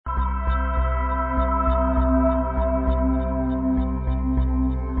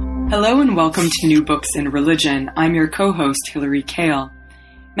Hello and welcome to New Books in Religion. I'm your co-host, Hilary Kale.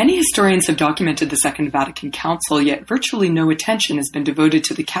 Many historians have documented the Second Vatican Council, yet virtually no attention has been devoted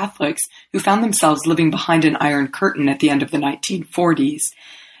to the Catholics who found themselves living behind an iron curtain at the end of the 1940s.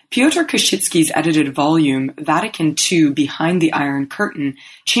 Piotr Kosicki's edited volume, Vatican II Behind the Iron Curtain,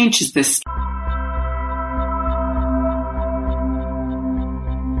 changes this.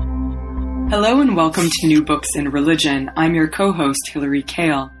 Hello and welcome to New Books in Religion. I'm your co-host, Hilary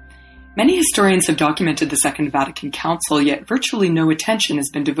Kale. Many historians have documented the Second Vatican Council, yet virtually no attention has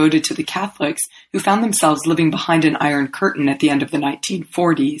been devoted to the Catholics who found themselves living behind an iron curtain at the end of the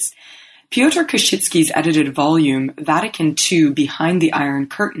 1940s. Piotr Kosicki's edited volume, Vatican II Behind the Iron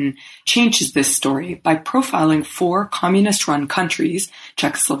Curtain, changes this story by profiling four communist-run countries,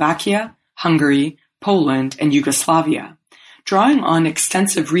 Czechoslovakia, Hungary, Poland, and Yugoslavia. Drawing on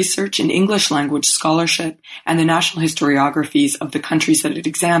extensive research in English language scholarship and the national historiographies of the countries that it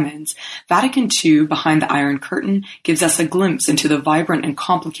examines, Vatican II Behind the Iron Curtain gives us a glimpse into the vibrant and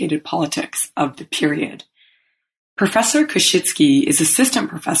complicated politics of the period. Professor Kosicki is Assistant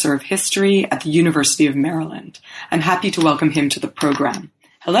Professor of History at the University of Maryland. I'm happy to welcome him to the program.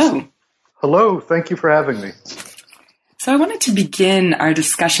 Hello. Hello. Thank you for having me. So I wanted to begin our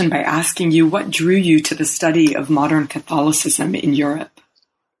discussion by asking you what drew you to the study of modern Catholicism in Europe?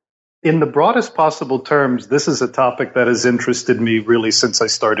 In the broadest possible terms, this is a topic that has interested me really since I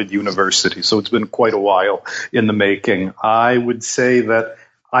started university, so it's been quite a while in the making. I would say that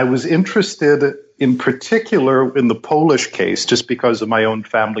I was interested in particular in the Polish case, just because of my own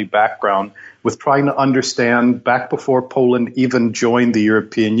family background, with trying to understand, back before Poland even joined the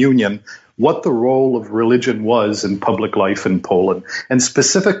European Union, what the role of religion was in public life in Poland, and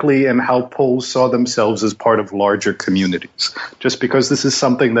specifically in how Poles saw themselves as part of larger communities. Just because this is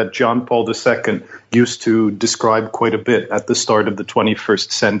something that John Paul II used to describe quite a bit at the start of the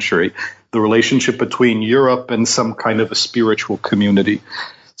 21st century, the relationship between Europe and some kind of a spiritual community.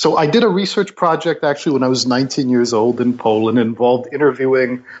 So I did a research project actually when I was 19 years old in Poland, involved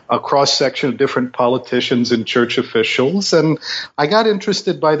interviewing a cross-section of different politicians and church officials. And I got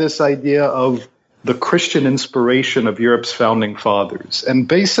interested by this idea of the Christian inspiration of Europe's founding fathers. And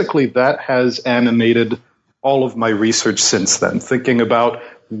basically that has animated all of my research since then, thinking about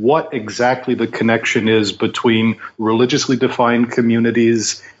what exactly the connection is between religiously defined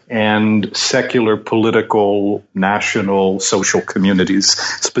communities and secular, political, national, social communities,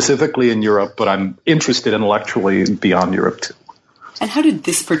 specifically in Europe, but I'm interested intellectually beyond Europe too. And how did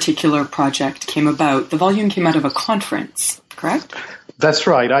this particular project came about? The volume came out of a conference, correct? That's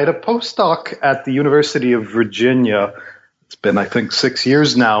right. I had a postdoc at the University of Virginia. It's been, I think, 6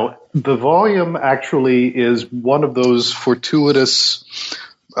 years now. The volume actually is one of those fortuitous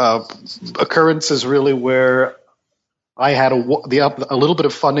occurrences, really, where I had a little bit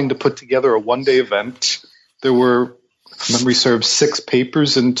of funding to put together a one-day event. There were, if memory serves, 6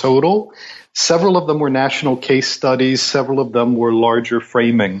 papers in total. Several of them were national case studies. Several of them were larger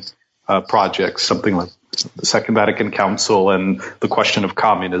framing projects, something like the Second Vatican Council and the question of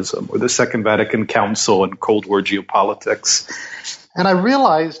communism, or the Second Vatican Council and Cold War geopolitics. And I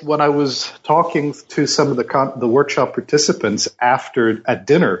realized when I was talking to some of the workshop participants at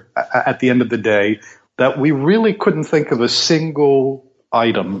dinner at the end of the day, that we really couldn't think of a single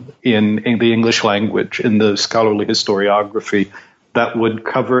item in the English language, in the scholarly historiography, that would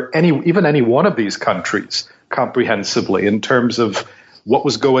cover even any one of these countries comprehensively in terms of what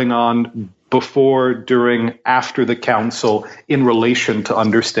was going on before, during, after the council in relation to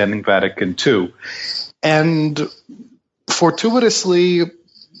understanding Vatican II. And fortuitously,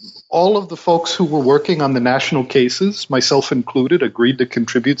 all of the folks who were working on the national cases, myself included, agreed to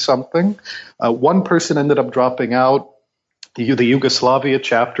contribute something. One person ended up dropping out. The Yugoslavia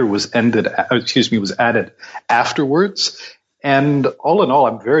chapter was added afterwards. And all in all,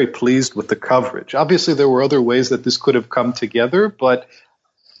 I'm very pleased with the coverage. Obviously, there were other ways that this could have come together, but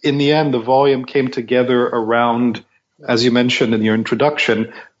in the end, the volume came together around, as you mentioned in your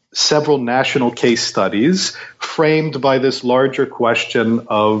introduction, several national case studies framed by this larger question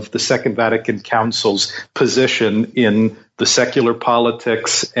of the Second Vatican Council's position in the secular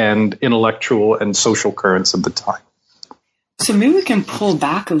politics and intellectual and social currents of the time. So maybe we can pull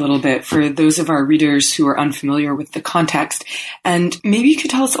back a little bit for those of our readers who are unfamiliar with the context. And maybe you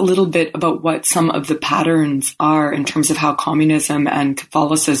could tell us a little bit about what some of the patterns are in terms of how communism and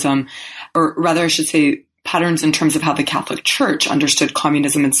Catholicism, or rather I should say, patterns in terms of how the Catholic Church understood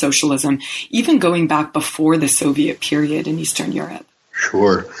communism and socialism, even going back before the Soviet period in Eastern Europe.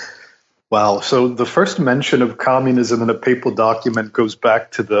 Sure. Well, so the first mention of communism in a papal document goes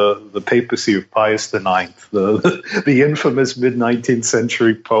back to the papacy of Pius IX, the infamous mid-19th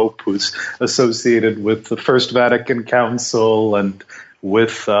century pope who's associated with the First Vatican Council and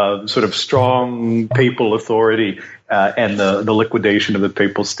with sort of strong papal authority and the liquidation of the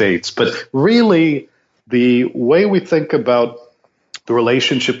papal states. But really, the way we think about the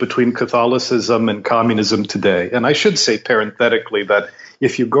relationship between Catholicism and communism today, and I should say parenthetically that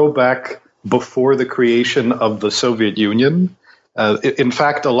if you go back before the creation of the Soviet Union, in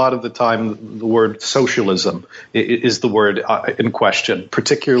fact, a lot of the time, the word socialism is the word in question.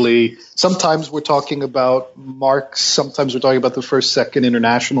 Particularly, sometimes we're talking about Marx, sometimes we're talking about the First, Second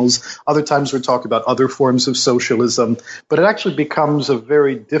Internationals, other times we're talking about other forms of socialism. But it actually becomes a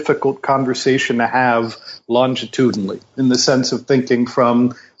very difficult conversation to have longitudinally, in the sense of thinking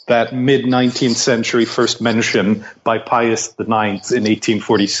from that mid-19th century first mention by Pius IX in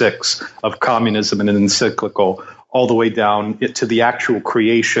 1846 of communism in an encyclical, all the way down to the actual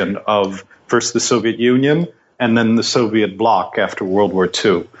creation of first the Soviet Union and then the Soviet bloc after World War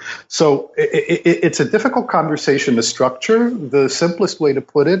II. So it's a difficult conversation to structure. The simplest way to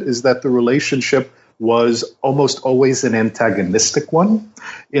put it is that the relationship was almost always an antagonistic one,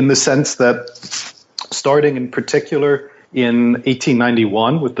 in the sense that starting in particular in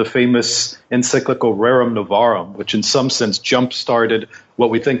 1891 with the famous encyclical Rerum Novarum, which in some sense jump-started what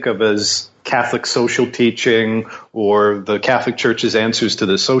we think of as Catholic social teaching or the Catholic Church's answers to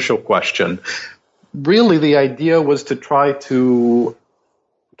the social question. Really, the idea was to try to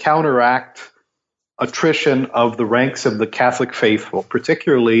counteract attrition of the ranks of the Catholic faithful,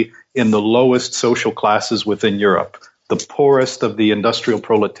 particularly in the lowest social classes within Europe, the poorest of the industrial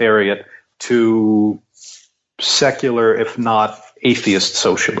proletariat, to secular, if not atheist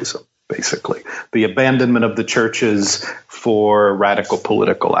socialism, basically. The abandonment of the churches for radical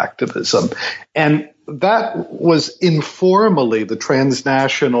political activism. And that was informally the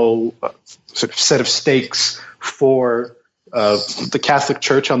transnational sort of set of stakes for the Catholic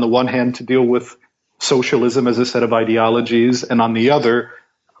Church, on the one hand, to deal with socialism as a set of ideologies, and on the other,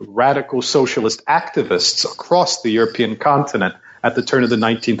 radical socialist activists across the European continent at the turn of the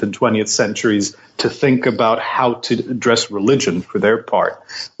 19th and 20th centuries to think about how to address religion for their part.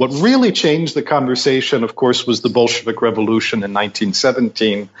 What really changed the conversation, of course, was the Bolshevik Revolution in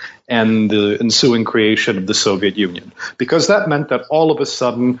 1917 and the ensuing creation of the Soviet Union, because that meant that all of a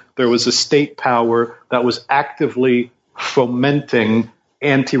sudden there was a state power that was actively fomenting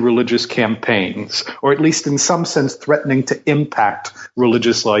anti-religious campaigns, or at least in some sense threatening to impact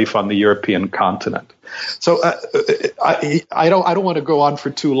religious life on the European continent. So I don't want to go on for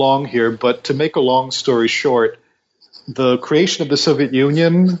too long here, but to make a long story short, the creation of the Soviet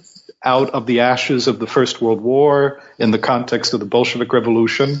Union out of the ashes of the First World War in the context of the Bolshevik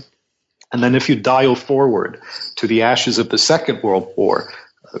Revolution, and then if you dial forward to the ashes of the Second World War,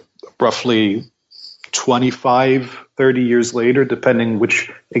 roughly 25, 30 years later, depending which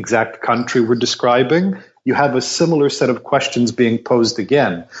exact country we're describing, you have a similar set of questions being posed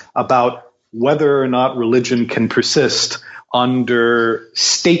again about whether or not religion can persist under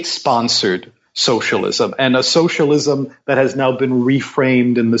state-sponsored socialism, and a socialism that has now been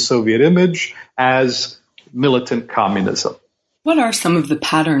reframed in the Soviet image as militant communism. What are some of the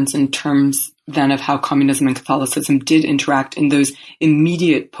patterns in terms then of how communism and Catholicism did interact in those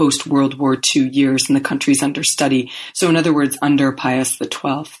immediate post-World War II years in the countries under study? So in other words, under Pius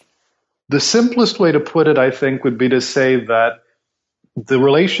XII. The simplest way to put it, I think, would be to say that the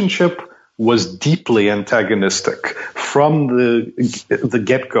relationship was deeply antagonistic from the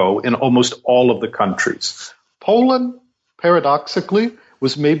get-go in almost all of the countries. Poland, paradoxically,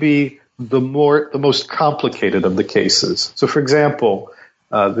 was maybe the most complicated of the cases. So, for example,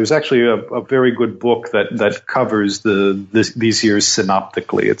 there's actually a very good book that covers these years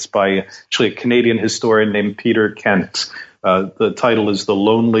synoptically. It's by actually a Canadian historian named Peter Kent. The title is The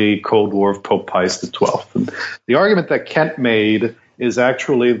Lonely Cold War of Pope Pius XII. And the argument that Kent made is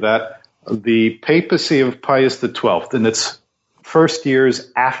actually that the papacy of Pius XII in its first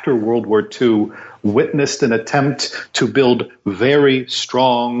years after World War II witnessed an attempt to build very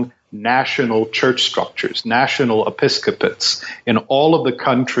strong national church structures, national episcopates in all of the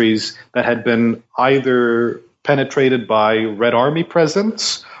countries that had been either penetrated by Red Army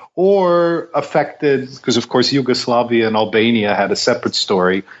presence or affected, because of course Yugoslavia and Albania had a separate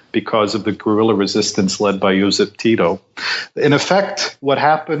story because of the guerrilla resistance led by Josip Tito. In effect, what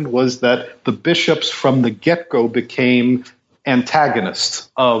happened was that the bishops from the get-go became antagonists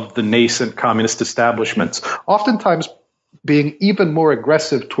of the nascent communist establishments, oftentimes being even more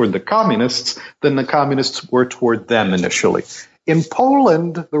aggressive toward the communists than the communists were toward them initially. In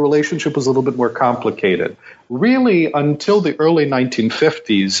Poland, the relationship was a little bit more complicated. Really, until the early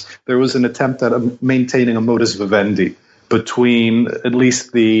 1950s, there was an attempt at maintaining a modus vivendi between at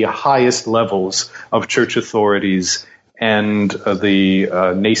least the highest levels of church authorities and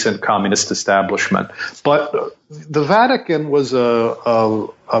the nascent communist establishment. But the Vatican was a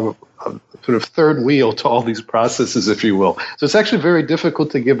sort of third wheel to all these processes, if you will. So it's actually very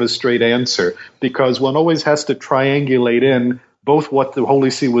difficult to give a straight answer because one always has to triangulate in both what the Holy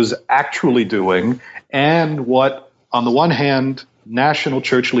See was actually doing and what, on the one hand, national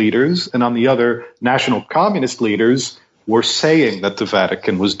church leaders and on the other, national communist leaders were saying that the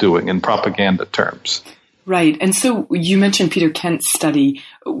Vatican was doing in propaganda terms. Right. And so you mentioned Peter Kent's study.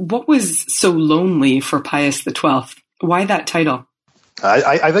 What was so lonely for Pius XII? Why that title?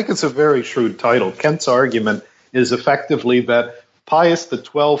 I think it's a very shrewd title. Kent's argument is effectively that Pius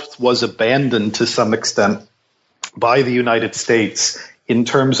XII was abandoned to some extent by the United States in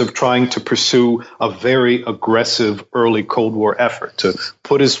terms of trying to pursue a very aggressive early Cold War effort to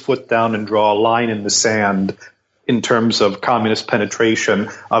put his foot down and draw a line in the sand in terms of communist penetration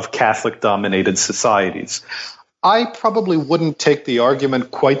of Catholic-dominated societies. I probably wouldn't take the argument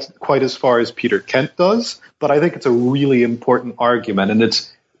quite as far as Peter Kent does, but I think it's a really important argument, and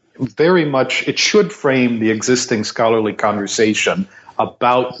it's very much, it should frame the existing scholarly conversation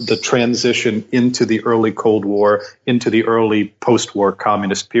about the transition into the early Cold War, into the early post-war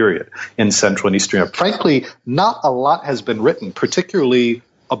communist period in Central and Eastern Europe. Frankly, not a lot has been written, particularly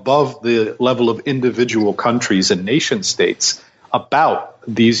above the level of individual countries and nation states, about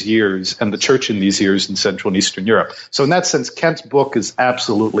these years and the church in these years in Central and Eastern Europe. So in that sense, Kent's book is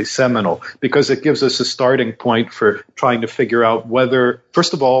absolutely seminal because it gives us a starting point for trying to figure out whether,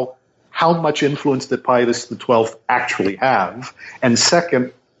 first of all, how much influence did Pius XII actually have? And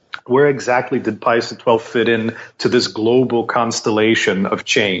second, where exactly did Pius XII fit in to this global constellation of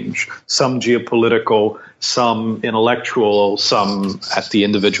change? Some geopolitical, some intellectual, some at the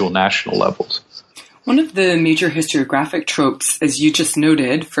individual national levels. One of the major historiographic tropes, as you just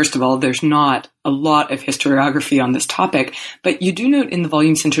noted, first of all, there's not a lot of historiography on this topic, but you do note in the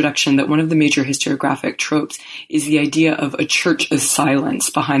volume's introduction that one of the major historiographic tropes is the idea of a church of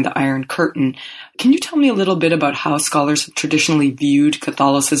silence behind the Iron Curtain. Can you tell me a little bit about how scholars have traditionally viewed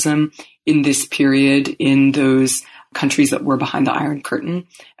Catholicism in this period in those countries that were behind the Iron Curtain,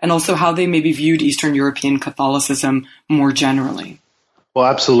 and also how they maybe viewed Eastern European Catholicism more generally? Well,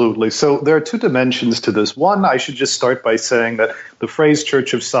 absolutely. So there are two dimensions to this. One, I should just start by saying that the phrase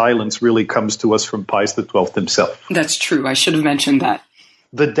Church of Silence really comes to us from Pius XII himself. That's true. I should have mentioned that.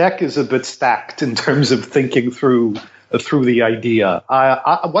 The deck is a bit stacked in terms of thinking through the idea.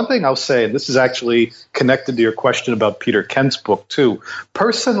 One thing I'll say, and this is actually connected to your question about Peter Kent's book too.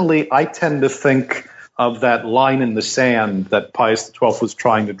 Personally, I tend to think of that line in the sand that Pius XII was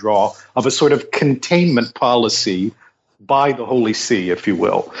trying to draw, of a sort of containment policy by the Holy See, if you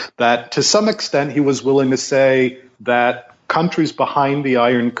will, that to some extent he was willing to say that countries behind the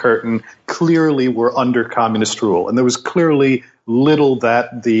Iron Curtain clearly were under communist rule, and there was clearly little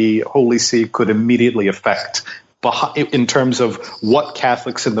that the Holy See could immediately affect in terms of what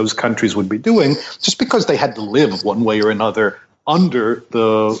Catholics in those countries would be doing, just because they had to live one way or another under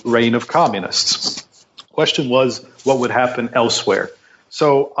the reign of communists. Question was, what would happen elsewhere?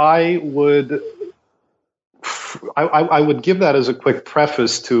 So I would give that as a quick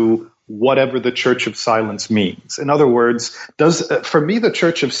preface to whatever the Church of Silence means. In other words, for me, the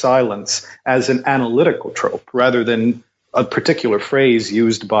Church of Silence as an analytical trope, rather than a particular phrase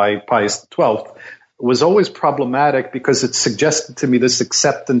used by Pius XII, was always problematic because it suggested to me this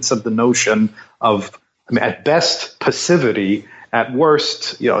acceptance of the notion of, at best, passivity, at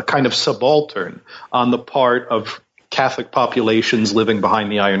worst, a kind of subaltern on the part of Catholic populations living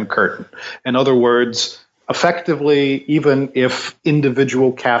behind the Iron Curtain. In other words, effectively, even if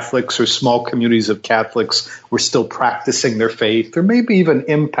individual Catholics or small communities of Catholics were still practicing their faith, or maybe even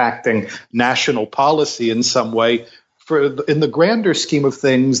impacting national policy in some way, in the grander scheme of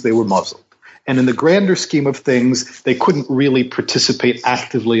things, they were muzzled. And in the grander scheme of things, they couldn't really participate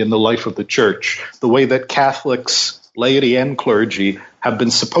actively in the life of the church, the way that Catholics, laity and clergy, have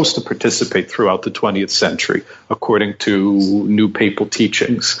been supposed to participate throughout the 20th century, according to new papal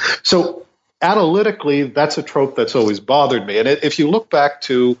teachings. So analytically, that's a trope that's always bothered me. And if you look back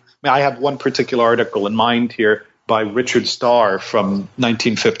to, I have one particular article in mind here by Richard Starr from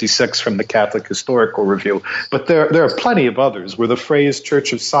 1956 from the Catholic Historical Review, but there are plenty of others where the phrase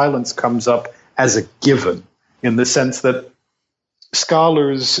Church of Silence comes up as a given, in the sense that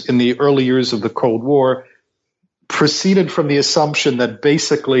scholars in the early years of the Cold War proceeded from the assumption that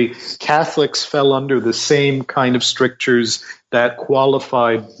basically Catholics fell under the same kind of strictures that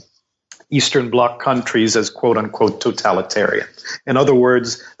qualified Eastern Bloc countries as quote-unquote totalitarian. In other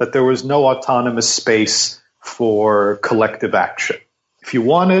words, that there was no autonomous space for collective action.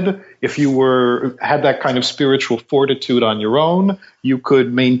 If you had that kind of spiritual fortitude on your own, you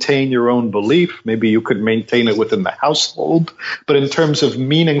could maintain your own belief. Maybe you could maintain it within the household. But in terms of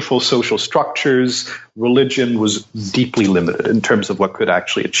meaningful social structures, religion was deeply limited in terms of what could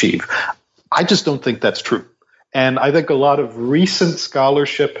actually achieve. I just don't think that's true. And I think a lot of recent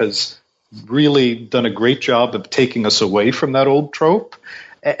scholarship has really done a great job of taking us away from that old trope.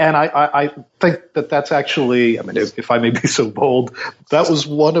 And I think that that's actually, I mean, if I may be so bold, that was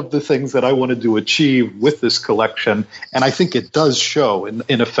one of the things that I wanted to achieve with this collection. And I think it does show,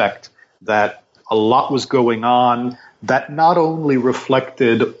 in effect, that a lot was going on that not only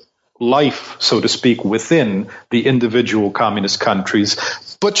reflected life, so to speak, within the individual communist countries,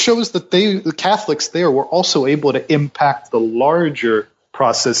 but shows that the Catholics there were also able to impact the larger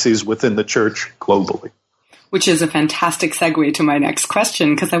processes within the church globally. Which is a fantastic segue to my next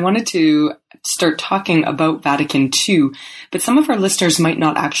question, because I wanted to start talking about Vatican II, but some of our listeners might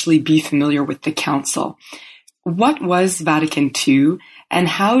not actually be familiar with the council. What was Vatican II, and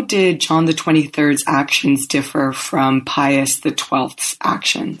how did John the 23rd's actions differ from Pius XII's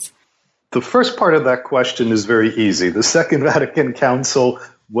actions? The first part of that question is very easy. The Second Vatican Council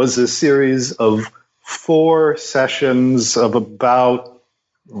was a series of 4 sessions of about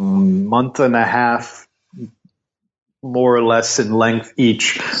a month and a half, more or less in length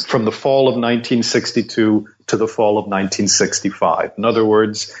each, from the fall of 1962 to the fall of 1965. In other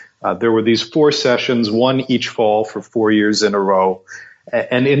words, there were these 4 sessions, one each fall for 4 years in a row.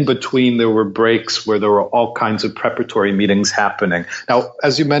 And in between, there were breaks where there were all kinds of preparatory meetings happening. Now,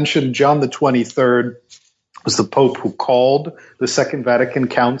 as you mentioned, John the 23rd was the Pope who called the Second Vatican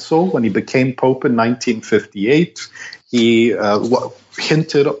Council. When he became Pope in 1958, he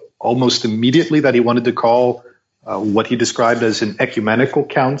hinted almost immediately that he wanted to call what he described as an ecumenical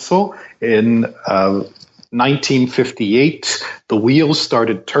council. In 1958, the wheels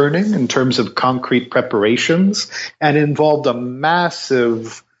started turning in terms of concrete preparations, and involved a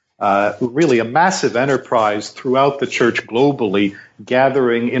massive enterprise throughout the church globally,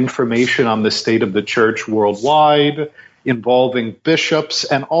 gathering information on the state of the church worldwide, involving bishops,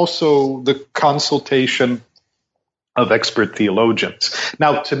 and also the consultation of expert theologians.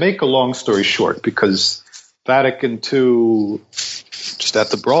 Now, to make a long story short, because Vatican II, just at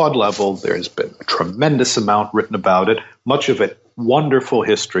the broad level, there's been a tremendous amount written about it, much of it wonderful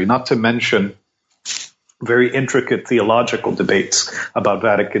history, not to mention very intricate theological debates about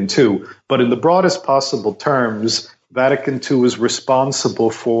Vatican II. But in the broadest possible terms, Vatican II is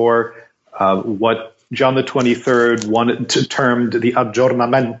responsible for what John the 23rd termed the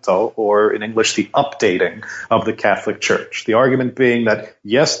aggiornamento, or in English, the updating of the Catholic Church. The argument being that,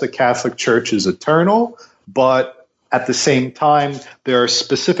 yes, the Catholic Church is eternal, but at the same time, there are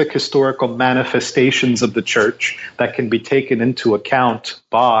specific historical manifestations of the church that can be taken into account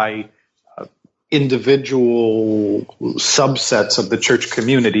by individual subsets of the church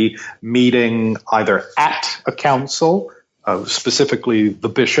community meeting either at a council, specifically the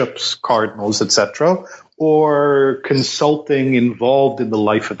bishops, cardinals, etc., or consulting involved in the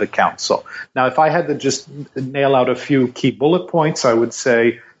life of the council. Now, if I had to just nail out a few key bullet points, I would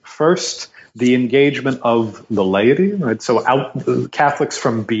say, first, the engagement of the laity, right? So Catholics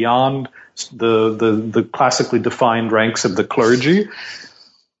from beyond the classically defined ranks of the clergy.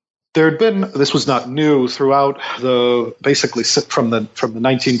 There had been, this was not new, throughout basically from the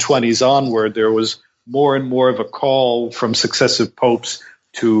 1920s onward, there was more and more of a call from successive popes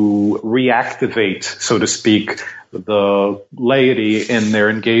to reactivate, so to speak, the laity in their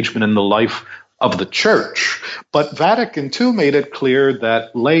engagement in the life of the church. But Vatican II made it clear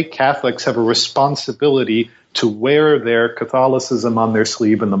that lay Catholics have a responsibility to wear their Catholicism on their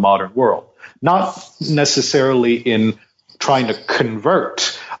sleeve in the modern world. Not necessarily in trying to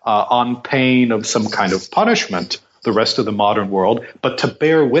convert on pain of some kind of punishment the rest of the modern world, but to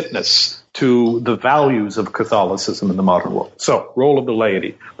bear witness to the values of Catholicism in the modern world. So, role of the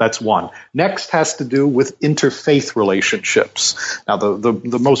laity, that's one. Next has to do with interfaith relationships. Now,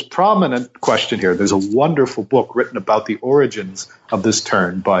 the most prominent question here, there's a wonderful book written about the origins of this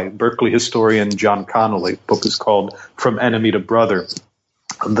term by Berkeley historian John Connolly. The book is called From Enemy to Brother.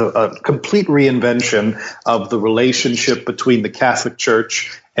 The complete reinvention of the relationship between the Catholic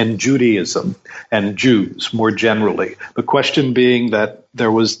Church and Judaism and Jews more generally. The question being that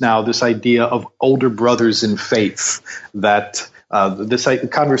there was now this idea of older brothers in faith that This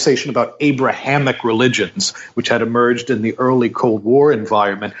conversation about Abrahamic religions, which had emerged in the early Cold War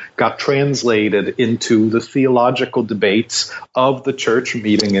environment, got translated into the theological debates of the church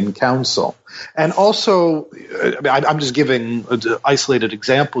meeting in council. And also, I'm just giving isolated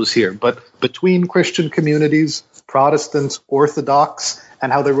examples here, but between Christian communities, Protestants, Orthodox,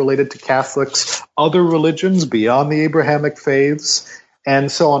 and how they're related to Catholics, other religions beyond the Abrahamic faiths, and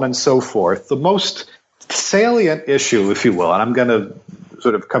so on and so forth. The most salient issue, if you will, and I'm going to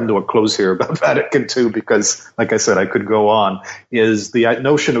sort of come to a close here about Vatican II because, like I said, I could go on, is the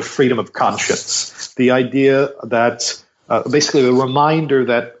notion of freedom of conscience. The idea that basically the reminder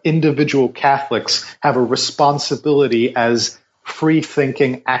that individual Catholics have a responsibility as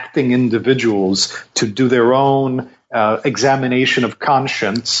free-thinking, acting individuals to do their own examination of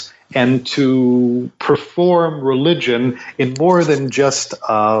conscience and to perform religion in more than just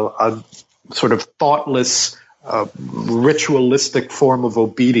a sort of thoughtless, ritualistic form of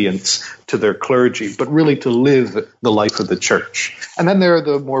obedience to their clergy, but really to live the life of the church. And then there are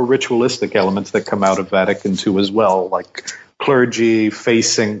the more ritualistic elements that come out of Vatican II as well, like clergy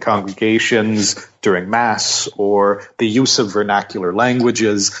facing congregations during Mass or the use of vernacular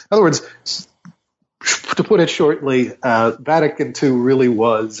languages. In other words, to put it shortly, Vatican II really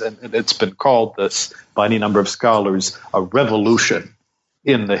was, and it's been called this by any number of scholars, a revolution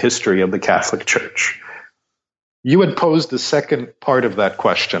in the history of the Catholic Church. You had posed the second part of that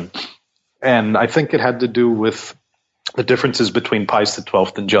question, and I think it had to do with the differences between Pius XII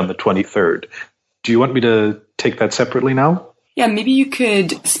and John the 23rd. Do you want me to take that separately now? Yeah, maybe you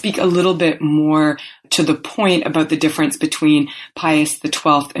could speak a little bit more to the point about the difference between Pius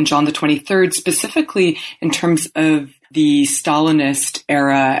XII and John the 23rd, specifically in terms of the Stalinist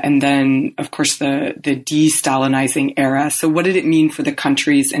era and then, of course, the de-Stalinizing era. So what did it mean for the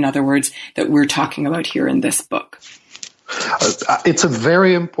countries, in other words, that we're talking about here in this book? It's a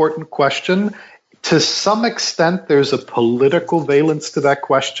very important question. To some extent, there's a political valence to that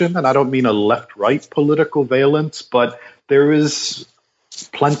question, and I don't mean a left-right political valence, but there is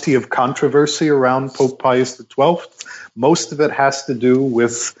plenty of controversy around Pope Pius XII. Most of it has to do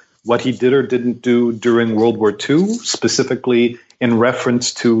with what he did or didn't do during World War II, specifically in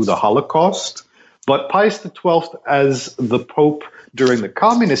reference to the Holocaust. But Pius XII, as the Pope during the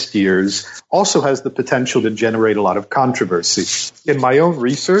communist years, also has the potential to generate a lot of controversy. In my own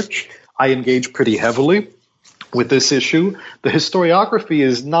research, I engage pretty heavily with this issue. The historiography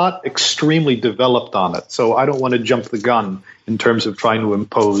is not extremely developed on it, so I don't want to jump the gun in terms of trying to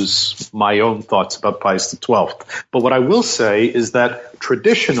impose my own thoughts about Pius XII. But what I will say is that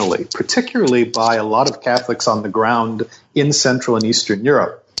traditionally, particularly by a lot of Catholics on the ground in Central and Eastern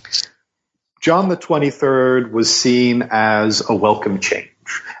Europe, John the 23rd was seen as a welcome change,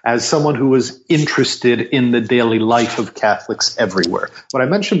 as someone who was interested in the daily life of Catholics everywhere. What I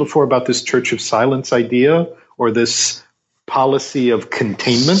mentioned before about this Church of Silence idea, or this policy of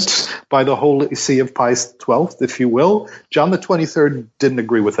containment by the Holy See of Pius XII, if you will, John the 23rd didn't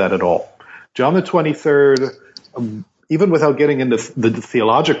agree with that at all. John the 23rd, even without getting into the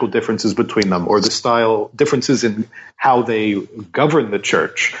theological differences between them or the style differences in how they govern the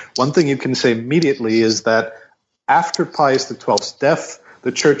church, one thing you can say immediately is that after Pius XII's death,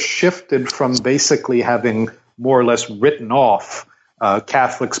 the church shifted from basically having more or less written off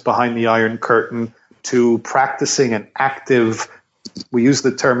Catholics behind the Iron Curtain to practicing an active, we use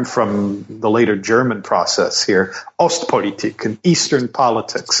the term from the later German process here, Ostpolitik, an Eastern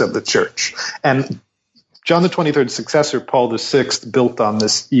politics of the church. And John the 23rd's successor, Paul VI, built on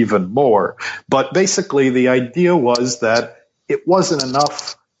this even more. But basically the idea was that it wasn't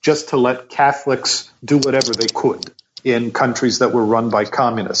enough just to let Catholics do whatever they could in countries that were run by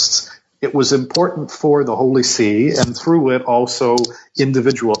communists. It was important for the Holy See, and through it also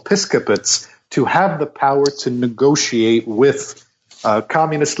individual episcopates, to have the power to negotiate with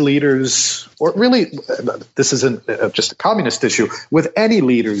communist leaders, or really, this isn't just a communist issue, with any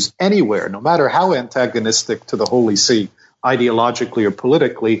leaders anywhere, no matter how antagonistic to the Holy See, ideologically or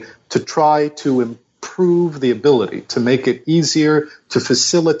politically, to try to improve the ability, to make it easier to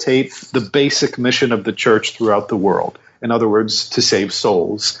facilitate the basic mission of the church throughout the world. In other words, to save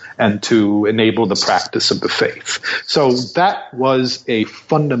souls and to enable the practice of the faith. So that was a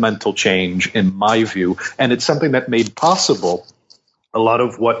fundamental change in my view, and it's something that made possible a lot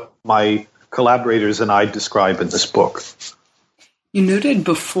of what my collaborators and I describe in this book. You noted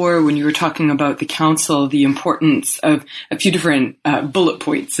before when you were talking about the council the importance of a few different bullet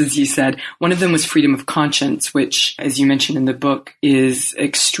points, as you said. One of them was freedom of conscience, which, as you mentioned in the book, is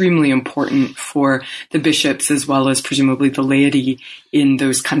extremely important for the bishops as well as presumably the laity in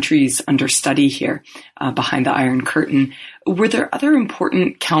those countries under study here behind the Iron Curtain. Were there other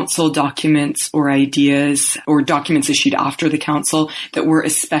important council documents or ideas or documents issued after the council that were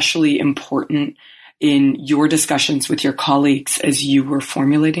especially important in your discussions with your colleagues as you were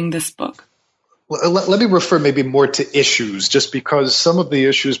formulating this book? Well, let me refer maybe more to issues, just because some of the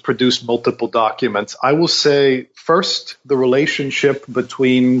issues produce multiple documents. I will say, first, the relationship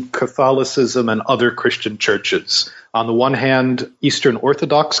between Catholicism and other Christian churches. On the one hand, Eastern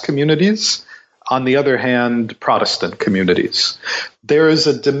Orthodox communities. On the other hand, Protestant communities. There is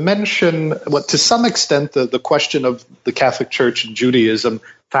a dimension, to some extent, the question of the Catholic Church and Judaism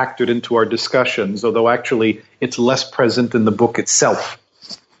factored into our discussions, although actually it's less present in the book itself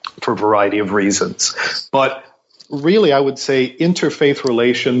for a variety of reasons. But really, I would say interfaith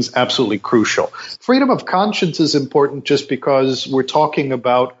relations, absolutely crucial. Freedom of conscience is important just because we're talking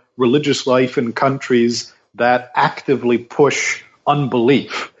about religious life in countries that actively push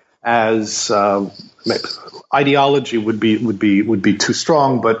unbelief as ideology would be too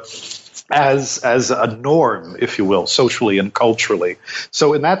strong, but as a norm, if you will, socially and culturally.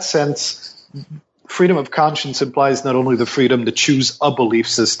 So in that sense, freedom of conscience implies not only the freedom to choose a belief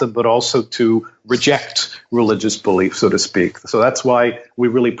system, but also to reject religious belief, so to speak. So that's why we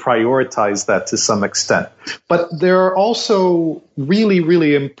really prioritize that to some extent. But there are also really,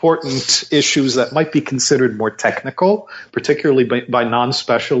 really important issues that might be considered more technical, particularly by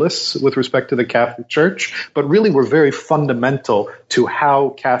non-specialists with respect to the Catholic Church, but really were very fundamental to how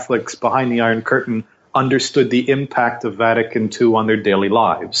Catholics behind the Iron Curtain understood the impact of Vatican II on their daily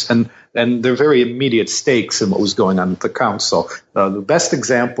lives. And they're very immediate stakes in what was going on at the council. The best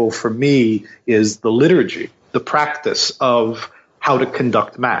example for me is the liturgy, the practice of how to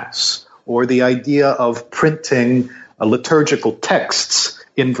conduct Mass, or the idea of printing liturgical texts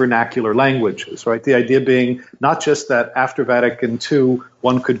in vernacular languages, right? The idea being not just that after Vatican II,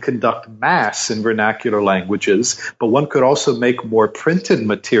 one could conduct Mass in vernacular languages, but one could also make more printed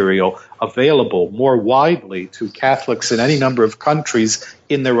material available more widely to Catholics in any number of countries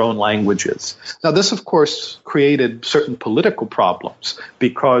in their own languages. Now, this, of course, created certain political problems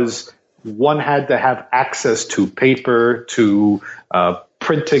because one had to have access to paper, to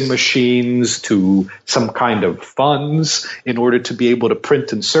printing machines, to some kind of funds in order to be able to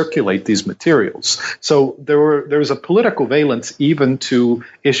print and circulate these materials. So there was a political valence even to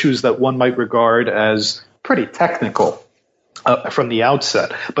issues that one might regard as pretty technical from the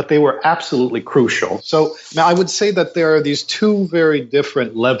outset, but they were absolutely crucial. So now I would say that there are these two very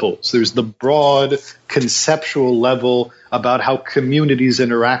different levels. There's the broad conceptual level about how communities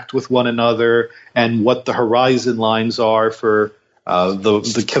interact with one another and what the horizon lines are for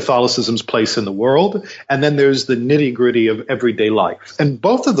the Catholicism's place in the world. And then there's the nitty-gritty of everyday life. And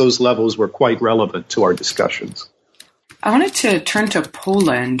both of those levels were quite relevant to our discussions. I wanted to turn to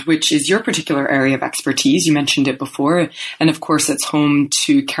Poland, which is your particular area of expertise. You mentioned it before. And of course, it's home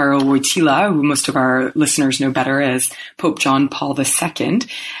to Karol Wojtyla, who most of our listeners know better as Pope John Paul II.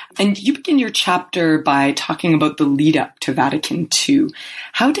 And you begin your chapter by talking about the lead up to Vatican II.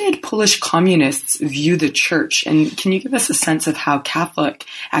 How did Polish communists view the church? And can you give us a sense of how Catholic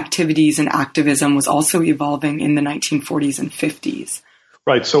activities and activism was also evolving in the 1940s and 50s?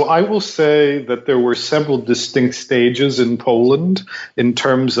 Right. So I will say that there were several distinct stages in Poland in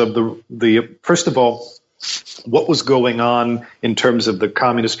terms of the first of all, what was going on in terms of the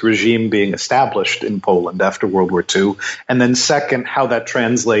communist regime being established in Poland after World War II. And then second, how that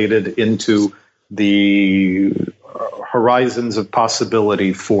translated into the horizons of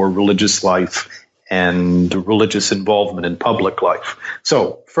possibility for religious life and religious involvement in public life.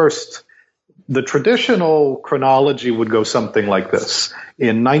 So first, the traditional chronology would go something like this.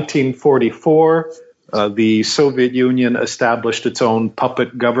 In 1944, the Soviet Union established its own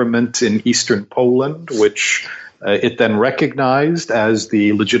puppet government in eastern Poland, which it then recognized as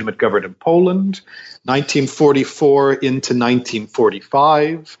the legitimate government in Poland. 1944 into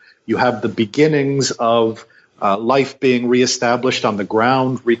 1945, you have the beginnings of life being reestablished on the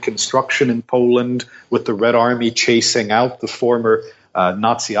ground, reconstruction in Poland, with the Red Army chasing out the former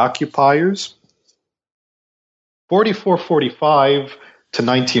Nazi occupiers. 44-45 to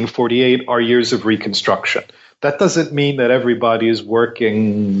 1948 are years of reconstruction. That doesn't mean that everybody is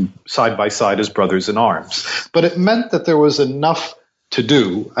working side by side as brothers in arms, but it meant that there was enough to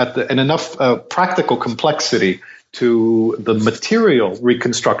do and enough practical complexity to the material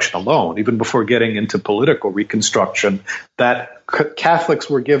reconstruction alone, even before getting into political reconstruction, that Catholics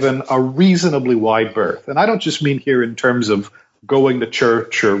were given a reasonably wide berth. And I don't just mean here in terms of going to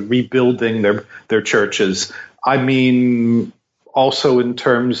church or rebuilding their churches. I mean also in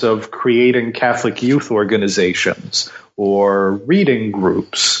terms of creating Catholic youth organizations or reading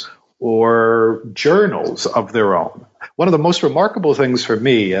groups or journals of their own. One of the most remarkable things for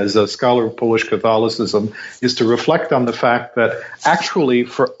me as a scholar of Polish Catholicism is to reflect on the fact that actually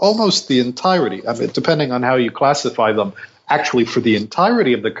for almost the entirety, I mean, depending on how you classify them, actually for the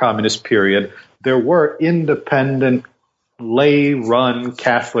entirety of the communist period, there were independent lay-run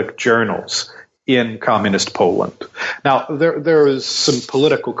Catholic journals in communist Poland. Now, there is some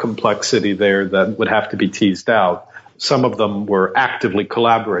political complexity there that would have to be teased out. Some of them were actively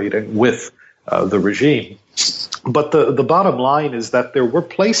collaborating with the regime. But the bottom line is that there were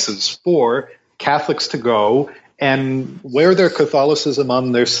places for Catholics to go and wear their Catholicism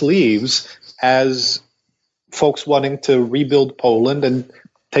on their sleeves as folks wanting to rebuild Poland and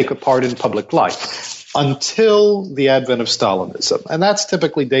take a part in public life until the advent of Stalinism. And that's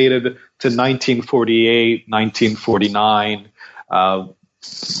typically dated to 1948, 1949,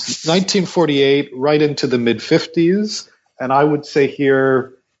 1948 right into the mid-50s. And I would say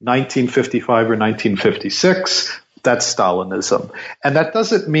here 1955 or 1956, that's Stalinism. And that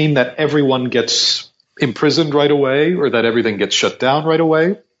doesn't mean that everyone gets imprisoned right away or that everything gets shut down right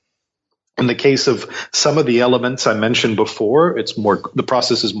away. In the case of some of the elements I mentioned before, the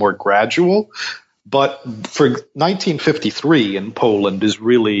process is more gradual. But for 1953 in Poland is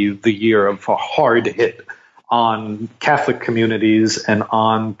really the year of a hard hit on Catholic communities and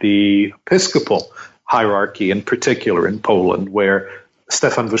on the Episcopal hierarchy in particular in Poland, where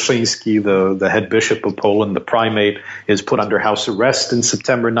Stefan Wyszyński, the head bishop of Poland, the primate, is put under house arrest in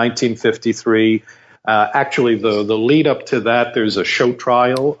September 1953. Actually, the lead up to that, there's a show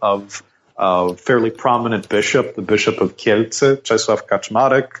trial of a fairly prominent bishop, the Bishop of Kielce, Czesław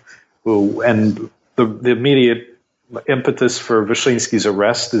Kaczmarek, and the immediate impetus for Wyszyński's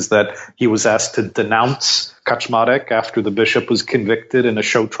arrest is that he was asked to denounce Kaczmarek after the bishop was convicted in a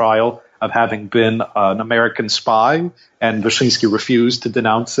show trial of having been an American spy, and Wyszyński refused to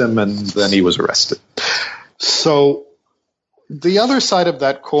denounce him, and then he was arrested. So the other side of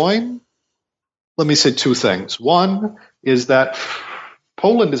that coin, let me say two things. One is that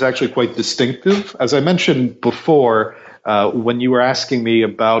Poland is actually quite distinctive. As I mentioned before, when you were asking me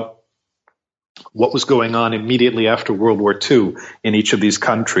about what was going on immediately after World War II in each of these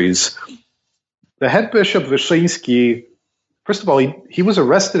countries, the head bishop Wyszyński, first of all, he was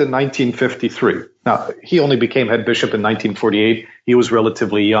arrested in 1953. Now, he only became head bishop in 1948. He was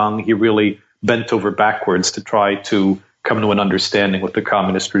relatively young. He really bent over backwards to try to come to an understanding with the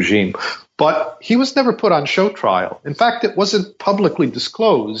communist regime. But he was never put on show trial. In fact, it wasn't publicly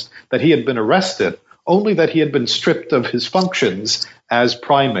disclosed that he had been arrested, only that he had been stripped of his functions as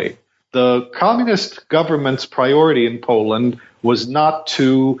primate. The communist government's priority in Poland was not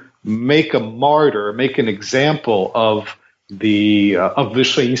to make a martyr, make an example of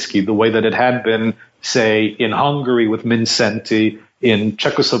Wyszyński, the way that it had been, say, in Hungary with Mindszenty, in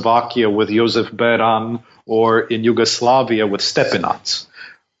Czechoslovakia with Józef Beran, or in Yugoslavia with Stepinac.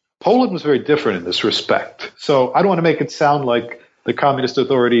 Poland was very different in this respect. So I don't want to make it sound like the communist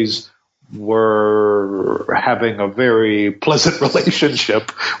authorities were having a very pleasant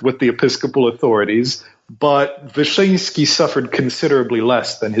relationship with the Episcopal authorities, but Wyszyński suffered considerably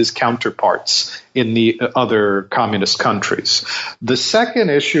less than his counterparts in the other communist countries. The second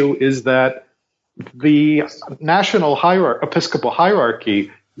issue is that the national Episcopal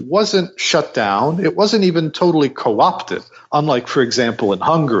hierarchy wasn't shut down. It wasn't even totally co-opted, unlike, for example, in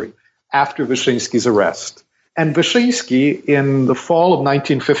Hungary after Wyszyński's arrest. And Wyszyński, in the fall of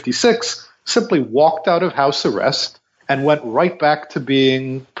 1956, simply walked out of house arrest and went right back to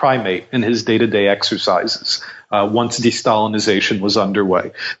being primate in his day-to-day exercises once de-Stalinization was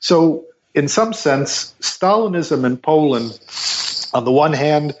underway. So, in some sense, Stalinism in Poland, on the one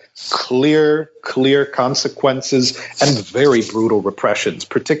hand, clear consequences and very brutal repressions,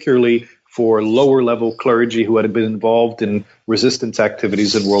 particularly for lower-level clergy who had been involved in resistance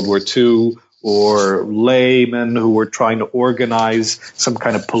activities in World War II, or laymen who were trying to organize some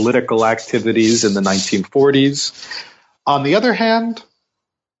kind of political activities in the 1940s. On the other hand,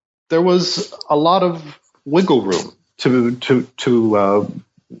 there was a lot of wiggle room, to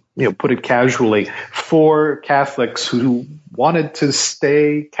put it casually, for Catholics who wanted to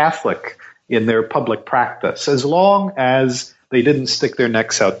stay Catholic in their public practice, as long as they didn't stick their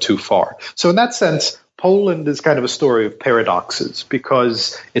necks out too far. So in that sense, Poland is kind of a story of paradoxes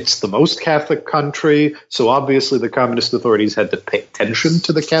because it's the most Catholic country, so obviously the communist authorities had to pay attention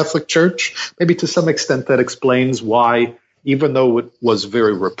to the Catholic Church. Maybe to some extent that explains why, even though it was a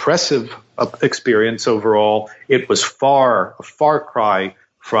very repressive experience overall, it was a far cry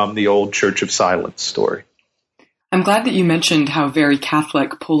from the old Church of Silence story. I'm glad that you mentioned how very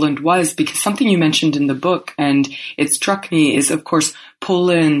Catholic Poland was, because something you mentioned in the book, and it struck me, is, of course,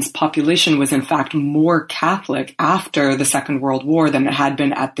 Poland's population was in fact more Catholic after the Second World War than it had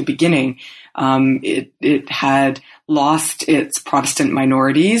been at the beginning. It had lost its Protestant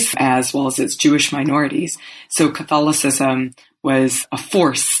minorities as well as its Jewish minorities. So Catholicism was a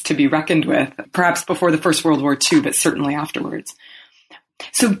force to be reckoned with, perhaps before the First World War too, but certainly afterwards.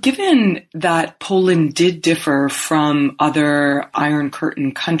 So given that Poland did differ from other Iron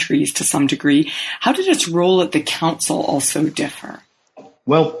Curtain countries to some degree, how did its role at the council also differ?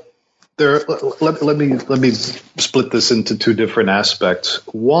 Well, let me split this into two different aspects.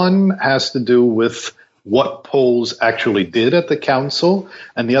 One has to do with what Poles actually did at the council,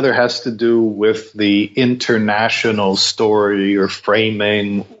 and the other has to do with the international story or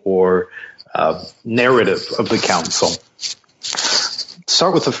framing or narrative of the council.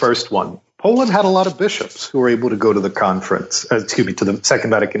 Start with the first one. Poland had a lot of bishops who were able to go to the to the Second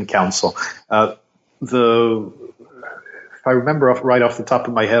Vatican Council. If I remember right off the top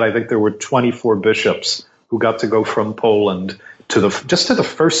of my head, I think there were 24 bishops who got to go from Poland to the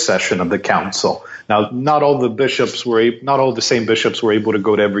first session of the council. Now, not all the same bishops were able to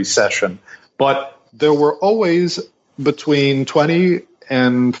go to every session, but there were always between 20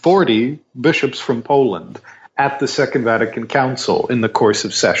 and 40 bishops from Poland at the Second Vatican Council in the course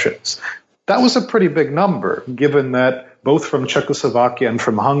of sessions. That was a pretty big number, given that both from Czechoslovakia and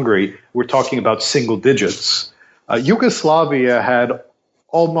from Hungary, we're talking about single digits. Yugoslavia had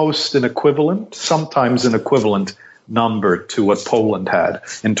almost an equivalent, sometimes an equivalent number to what Poland had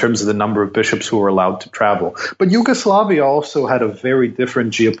in terms of the number of bishops who were allowed to travel. But Yugoslavia also had a very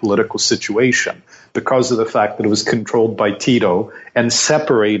different geopolitical situation because of the fact that it was controlled by Tito and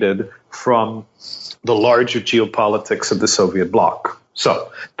separated from the larger geopolitics of the Soviet bloc.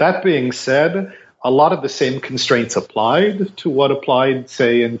 So, that being said, a lot of the same constraints applied to what applied,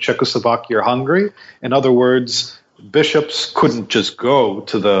 say, in Czechoslovakia or Hungary. In other words, bishops couldn't just go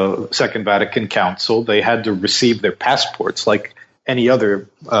to the Second Vatican Council. They had to receive their passports like any other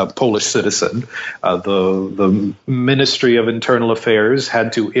Polish citizen. The Ministry of Internal Affairs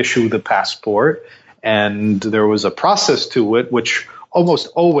had to issue the passport, and there was a process to it which almost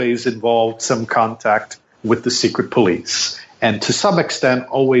always involved some contact with the secret police, and to some extent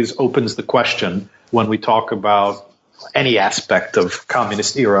always opens the question when we talk about any aspect of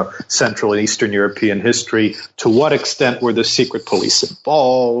communist-era Central and Eastern European history, to what extent were the secret police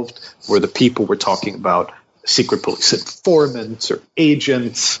involved? Were the people we're talking about secret police informants or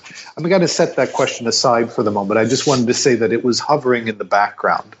agents? I'm going to set that question aside for the moment. I just wanted to say that it was hovering in the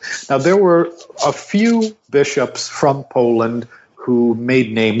background. Now, there were a few bishops from Poland who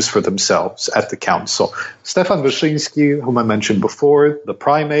made names for themselves at the council. Stefan Wyszyński, whom I mentioned before, the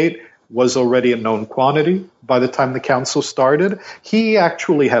primate, was already a known quantity by the time the council started. He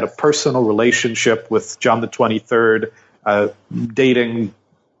actually had a personal relationship with John the 23rd, dating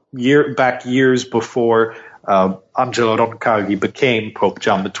back years before Angelo Roncalli became Pope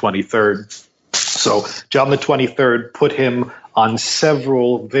John the 23rd. So John the 23rd put him on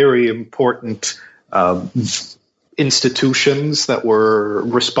several very important institutions that were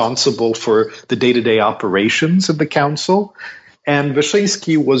responsible for the day-to-day operations of the council. And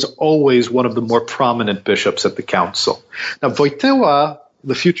Wyszyński was always one of the more prominent bishops at the council. Now, Wojtyła,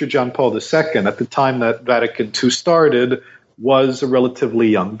 the future John Paul II, at the time that Vatican II started, was a relatively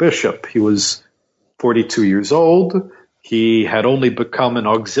young bishop. He was 42 years old. He had only become an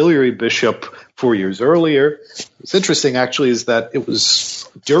auxiliary bishop 4 years earlier. What's interesting, actually, is that it was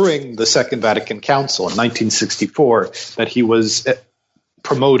during the Second Vatican Council in 1964 that he was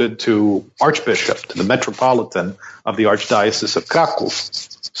promoted to archbishop, to the metropolitan of the Archdiocese of Krakow.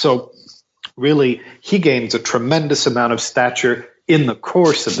 So really, he gains a tremendous amount of stature in the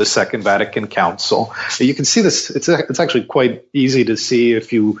course of the Second Vatican Council. You can see this, it's actually quite easy to see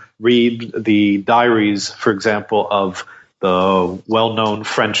if you read the diaries, for example, of the well-known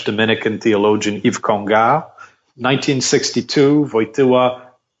French Dominican theologian Yves Congar. 1962, Wojtyła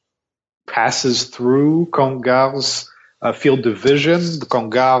passes through Congar's field of vision.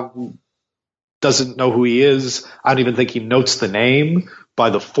 Congar doesn't know who he is. I don't even think he notes the name. By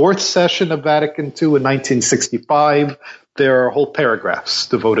the fourth session of Vatican II in 1965, there are whole paragraphs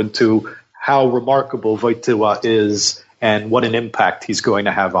devoted to how remarkable Wojtyła is and what an impact he's going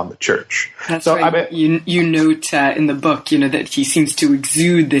to have on the church. That's so, right. I mean, you note in the book, that he seems to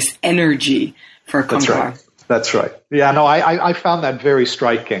exude this energy for Congar. That's right. Yeah, no, I found that very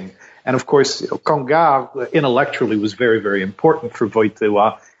striking. And of course, Congar intellectually was very, very important for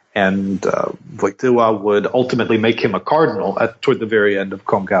Wojtyła, and Wojtyła would ultimately make him a cardinal toward the very end of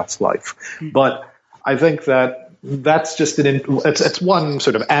Congar's life. Mm-hmm. But I think that's just it's one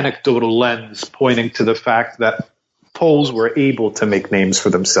sort of anecdotal lens pointing to the fact that Poles were able to make names for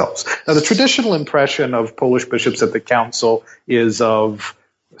themselves. Now, the traditional impression of Polish bishops at the council is of,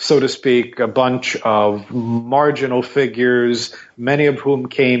 so to speak, a bunch of marginal figures, many of whom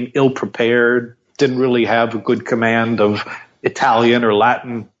came ill-prepared, didn't really have a good command of Italian or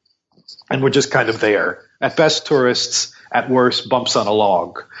Latin, and were just kind of there. At best, tourists, at worst, bumps on a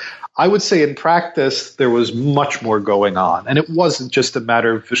log. I would say in practice, there was much more going on, and it wasn't just a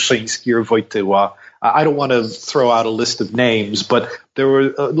matter of Wyszyński or Wojtyła. I don't want to throw out a list of names, but there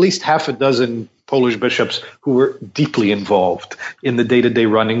were at least half a dozen Polish bishops who were deeply involved in the day-to-day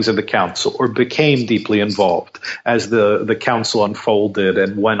runnings of the council, or became deeply involved as the council unfolded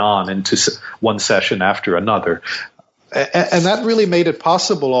and went on into one session after another. And that really made it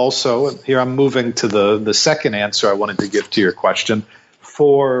possible also, and here I'm moving to the second answer I wanted to give to your question,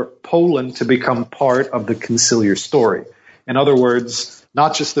 for Poland to become part of the conciliar story. In other words,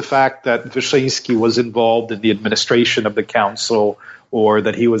 not just the fact that Wyszyński was involved in the administration of the council, or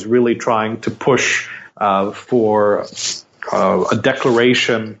that he was really trying to push for a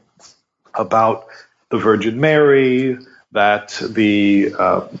declaration about the Virgin Mary, that the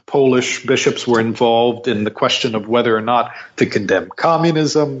Polish bishops were involved in the question of whether or not to condemn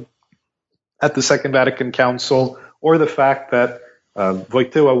communism at the Second Vatican Council, or the fact that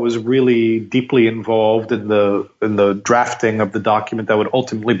Wojtyła was really deeply involved in the drafting of the document that would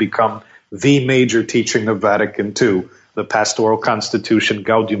ultimately become the major teaching of Vatican II, the Pastoral Constitution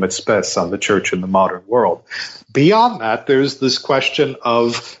Gaudium et Spes on the Church in the modern world. Beyond that, there's this question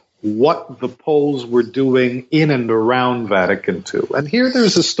of what the Poles were doing in and around Vatican II. And here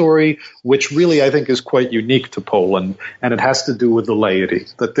there's a story which really I think is quite unique to Poland, and it has to do with the laity,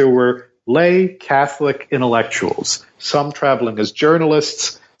 that there were lay Catholic intellectuals, some traveling as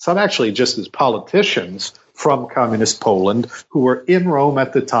journalists, some actually just as politicians from communist Poland, who were in Rome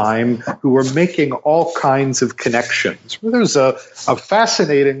at the time, who were making all kinds of connections. There's a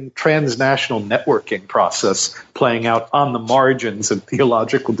fascinating transnational networking process playing out on the margins of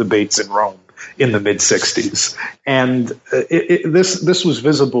theological debates in Rome in the mid-60s. And this was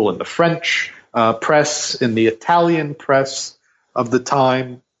visible in the French press, in the Italian press of the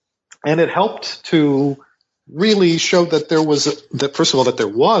time, and it helped to really show that first of all, that there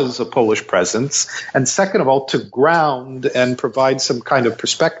was a Polish presence, and second of all, to ground and provide some kind of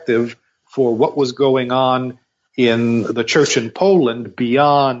perspective for what was going on in the church in Poland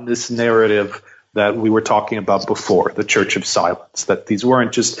beyond this narrative that we were talking about before, the Church of Silence, that these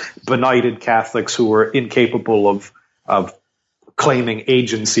weren't just benighted Catholics who were incapable of claiming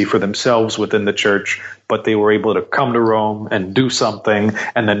agency for themselves within the church, but they were able to come to Rome and do something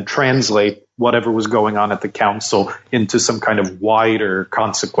and then translate whatever was going on at the council into some kind of wider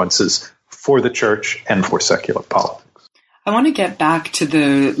consequences for the church and for secular politics. I want to get back to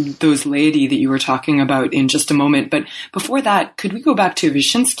those laity that you were talking about in just a moment, but before that, could we go back to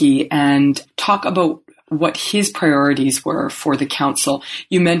Wyszyński and talk about what his priorities were for the council?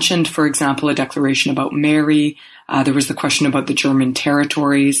 You mentioned, for example, a declaration about Mary. There was the question about the German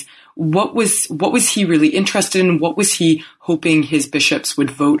territories. What was he really interested in? What was he hoping his bishops would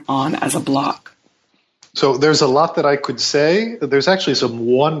vote on as a bloc? So there's a lot that I could say. There's actually some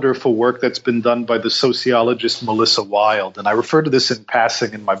wonderful work that's been done by the sociologist Melissa Wild, and I refer to this in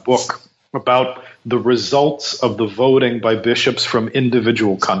passing in my book, about the results of the voting by bishops from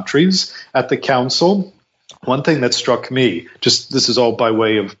individual countries at the council. One thing that struck me, this is all by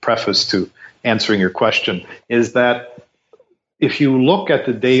way of preface to answering your question, is that if you look at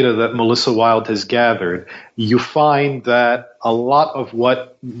the data that Melissa Wild has gathered, you find that a lot of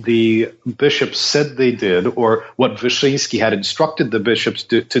what the bishops said they did, or what Wyszyński had instructed the bishops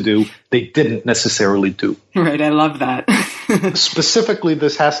to do, they didn't necessarily do. Right, I love that. Specifically,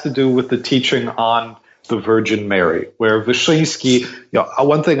 this has to do with the teaching on the Virgin Mary, where Wyszyński,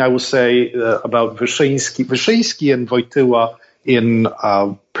 one thing I will say about Wyszyński and Wojtyła in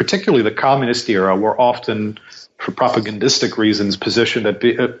particularly the communist era were often, for propagandistic reasons,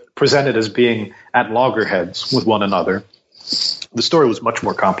 presented as being at loggerheads with one another. The story was much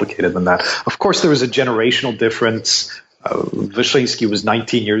more complicated than that. Of course, there was a generational difference. Wyszyński was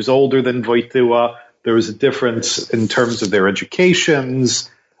 19 years older than Wojtyła. There was a difference in terms of their educations.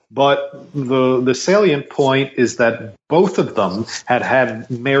 But the salient point is that both of them had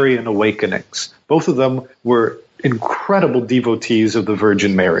Marian awakenings. Both of them were incredible devotees of the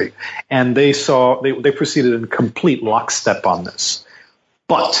Virgin Mary, and they proceeded in complete lockstep on this.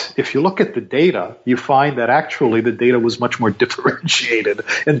 But if you look at the data, you find that actually the data was much more differentiated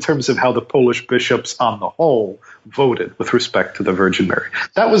in terms of how the Polish bishops on the whole voted with respect to the Virgin Mary.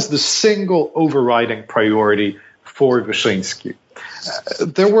 That was the single overriding priority for Wyszyński.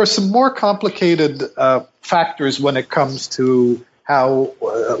 There were some more complicated factors when it comes to how,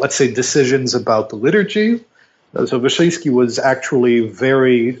 let's say, decisions about the liturgy. So Wyszyński was actually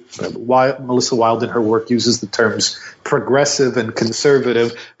Melissa Wilde in her work uses the terms progressive and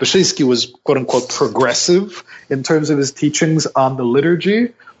conservative. Wyszyński was, quote unquote, progressive in terms of his teachings on the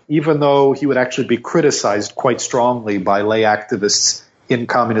liturgy, even though he would actually be criticized quite strongly by lay activists in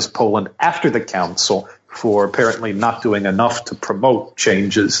communist Poland after the council for apparently not doing enough to promote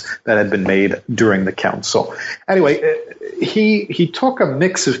changes that had been made during the council. Anyway, he took a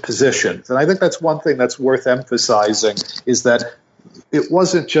mix of positions, and I think that's one thing that's worth emphasizing, is that it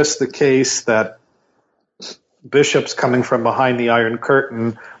wasn't just the case that bishops coming from behind the Iron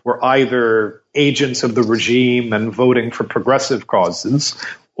Curtain were either agents of the regime and voting for progressive causes,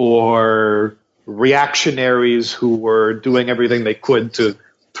 or reactionaries who were doing everything they could to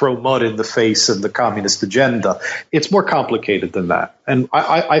throw mud in the face of the communist agenda. It's more complicated than that. And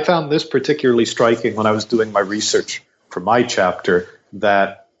I found this particularly striking when I was doing my research for my chapter,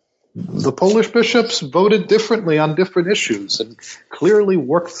 that the Polish bishops voted differently on different issues and clearly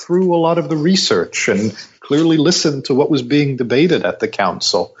worked through a lot of the research and clearly listened to what was being debated at the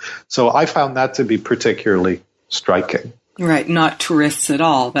council. So I found that to be particularly striking. Right, not tourists at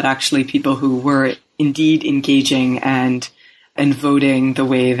all, but actually people who were indeed engaging and voting the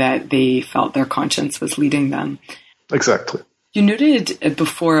way that they felt their conscience was leading them. Exactly. You noted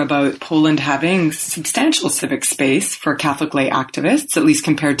before about Poland having substantial civic space for Catholic lay activists, at least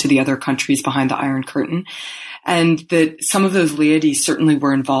compared to the other countries behind the Iron Curtain, and that some of those laities certainly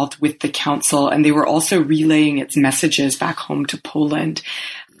were involved with the council, and they were also relaying its messages back home to Poland.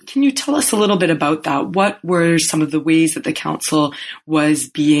 Can you tell us a little bit about that? What were some of the ways that the council was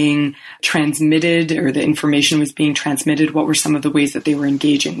being transmitted, or the information was being transmitted? What were some of the ways that they were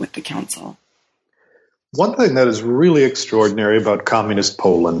engaging with the council? One thing that is really extraordinary about communist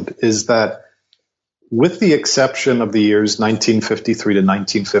Poland is that, with the exception of the years 1953 to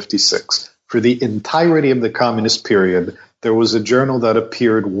 1956, for the entirety of the communist period, there was a journal that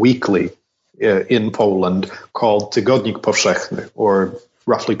appeared weekly in Poland called Tygodnik Powszechny, or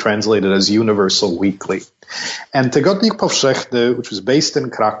roughly translated as Universal Weekly. And Tygodnik Powszechny, which was based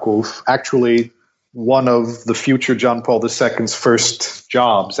in Kraków, actually one of the future John Paul II's first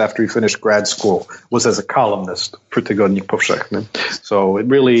jobs after he finished grad school was as a columnist for Tygodnik Powszechny. So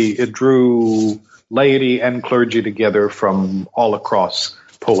it drew laity and clergy together from all across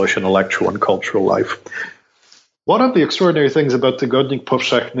Polish intellectual and cultural life. One of the extraordinary things about Tygodnik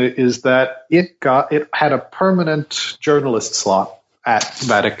Powszechny is that it had a permanent journalist slot at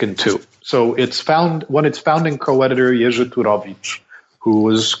Vatican II. So when its founding co-editor, Jerzy Turowicz, who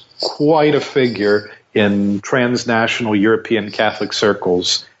was quite a figure in transnational European Catholic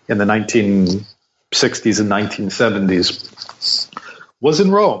circles in the 1960s and 1970s, was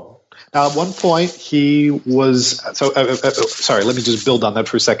in Rome. Now, at one point, he was... sorry, let me just build on that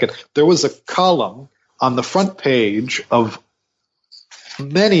for a second. There was a column on the front page of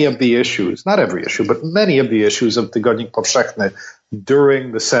many of the issues, not every issue, but many of the issues of Tygodnik Powszechny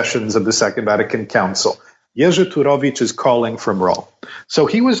during the sessions of the Second Vatican Council. Jerzy Turowicz is calling from Rome. So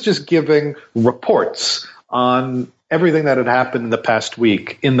he was just giving reports on everything that had happened in the past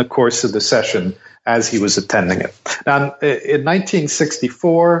week in the course of the session as he was attending it. Now, in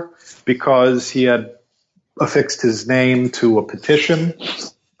 1964, because he had affixed his name to a petition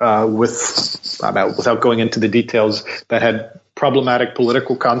without going into the details, that had problematic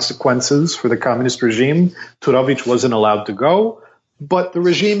political consequences for the communist regime, Turowicz wasn't allowed to go, but the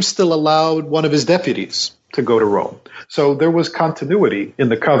regime still allowed one of his deputies to go to Rome. So there was continuity in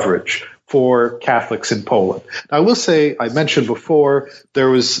the coverage for Catholics in Poland. Now, I will say, I mentioned before, there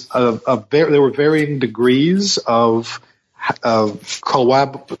was there were varying degrees of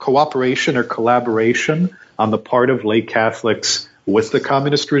cooperation or collaboration on the part of lay Catholics with the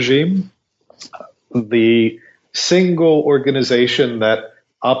communist regime. The single organization that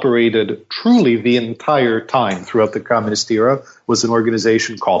operated truly the entire time throughout the communist era was an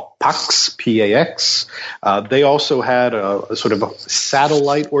organization called PAX, P-A-X. They also had a sort of a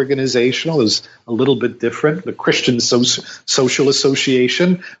satellite organization. It was a little bit different, the Christian Social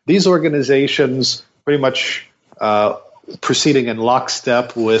Association. These organizations pretty much proceeding in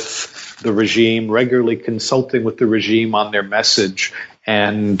lockstep with the regime, regularly consulting with the regime on their message,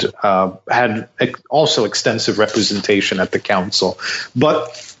 and had also extensive representation at the council.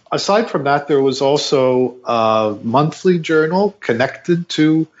 But aside from that, there was also a monthly journal connected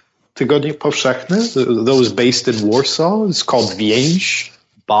to Tygodnik Powszechny, those based in Warsaw. It's called Więź,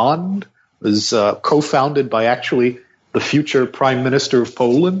 Bond. It was co-founded by actually the future Prime Minister of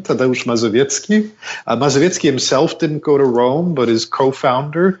Poland, Tadeusz Mazowiecki. Mazowiecki himself didn't go to Rome, but his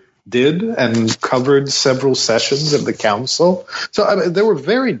co-founder did and covered several sessions of the council. So there were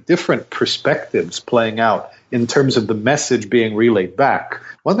very different perspectives playing out in terms of the message being relayed back.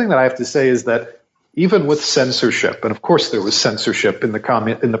 One thing that I have to say is that even with censorship, and of course there was censorship in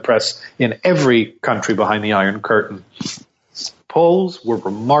the press in every country behind the Iron Curtain, Poles were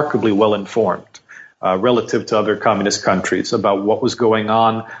remarkably well informed relative to other communist countries about what was going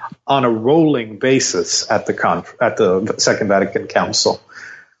on a rolling basis at the Second Vatican Council.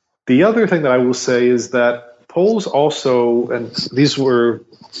 The other thing that I will say is that Poles also, and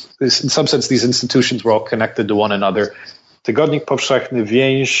in some sense, these institutions were all connected to one another. Tygodnik Powszechny,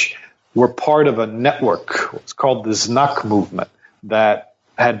 Więź were part of a network. It's called the Znak movement that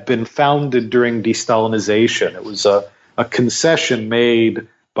had been founded during de-Stalinization. It was a concession made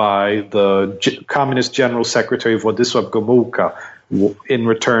by the Communist General Secretary Władysław Gomułka in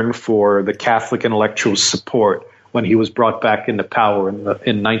return for the Catholic intellectuals' support when he was brought back into power in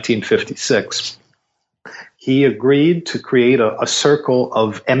 1956. He agreed to create a circle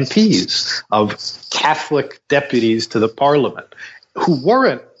of MPs, of Catholic deputies to the parliament, who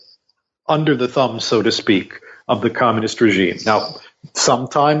weren't under the thumb, so to speak, of the communist regime. Now,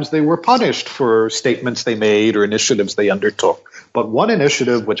 sometimes they were punished for statements they made or initiatives they undertook. But one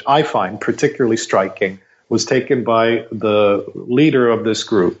initiative which I find particularly striking was taken by the leader of this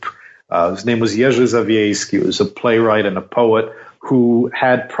group. His name was Jerzy Zawiejski. He was a playwright and a poet who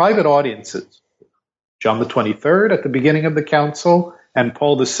had private audiences. John the 23rd at the beginning of the council and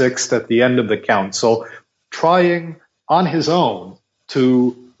Paul VI at the end of the council, trying on his own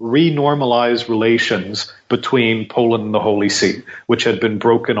to renormalize relations between Poland and the Holy See, which had been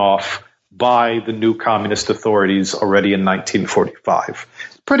broken off by the new communist authorities already in 1945.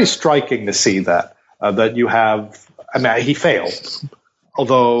 It's pretty striking to see that you have, he failed,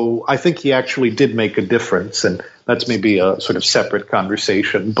 although I think he actually did make a difference, and that's maybe a sort of separate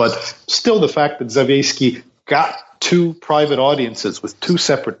conversation. But still, the fact that Zawiejski got two private audiences with two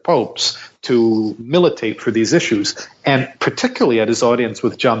separate popes to militate for these issues, and particularly at his audience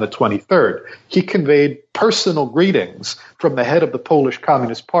with John the 23rd, he conveyed personal greetings from the head of the Polish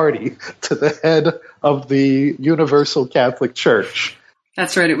Communist Party to the head of the Universal Catholic Church.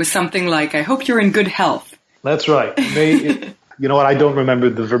 That's right. It was something like, "I hope you're in good health." That's right. You know what? I don't remember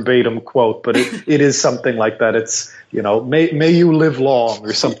the verbatim quote, but it is something like that. It's, may you live long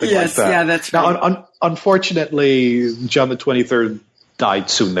or something like that. Yeah, that's right. Now, unfortunately, John the 23rd died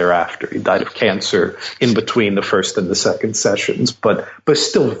soon thereafter. He died of cancer in between the first and the second sessions, but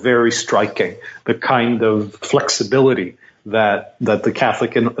still very striking, the kind of flexibility that the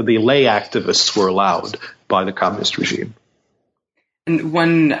Catholic and the lay activists were allowed by the communist regime. And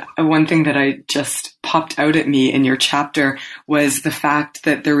one thing that I just popped out at me in your chapter was the fact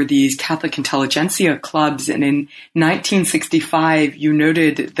that there were these Catholic intelligentsia clubs, and in 1965 you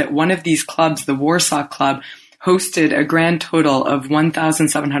noted that one of these clubs, the Warsaw Club, hosted a grand total of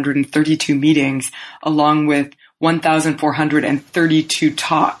 1,732 meetings, along with 1,432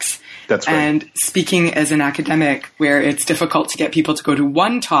 talks. That's right. And speaking as an academic, where it's difficult to get people to go to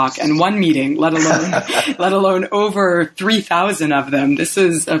one talk and one meeting, let alone over 3,000 of them, this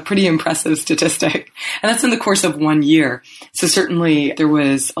is a pretty impressive statistic. And that's in the course of 1 year. So certainly there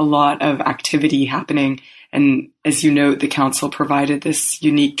was a lot of activity happening. And as you note, the council provided this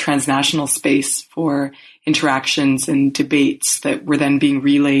unique transnational space for interactions and debates that were then being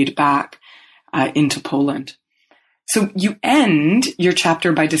relayed back into Poland. So you end your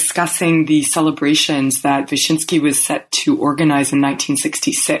chapter by discussing the celebrations that Wyszynski was set to organize in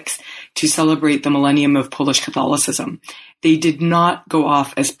 1966 to celebrate the millennium of Polish Catholicism. They did not go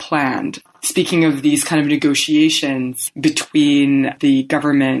off as planned. Speaking of these kind of negotiations between the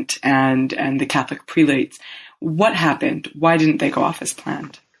government and the Catholic prelates, what happened? Why didn't they go off as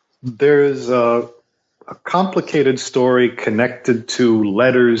planned? There's a complicated story connected to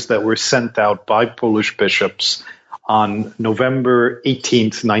letters that were sent out by Polish bishops on November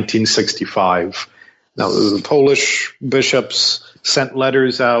 18th, 1965. Now, the Polish bishops sent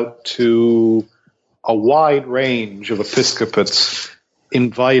letters out to a wide range of episcopates,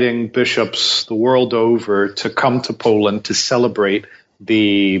 inviting bishops the world over to come to Poland to celebrate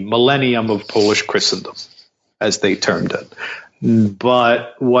the millennium of Polish Christendom. as they termed it.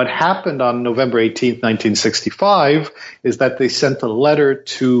 But what happened on November 18th, 1965, is that they sent a letter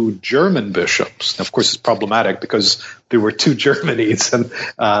to German bishops. Now, of course, it's problematic because there were two Germanys, and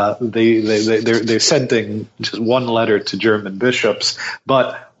they're sending just one letter to German bishops.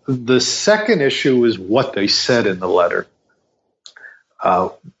 But the second issue is what they said in the letter.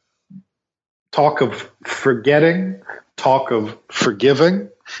 Talk of forgetting, talk of forgiving,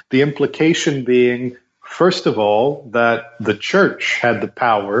 the implication being, first of all, that the church had the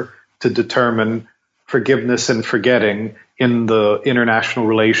power to determine forgiveness and forgetting in the international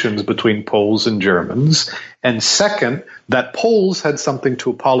relations between Poles and Germans. And second, that Poles had something to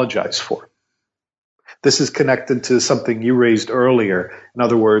apologize for. This is connected to something you raised earlier. In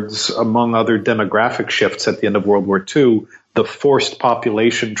other words, among other demographic shifts at the end of World War II, the forced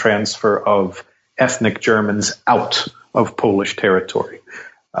population transfer of ethnic Germans out of Polish territory.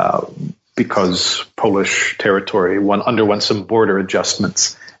 Because Polish territory underwent some border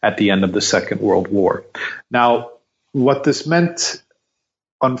adjustments at the end of the Second World War. Now, what this meant,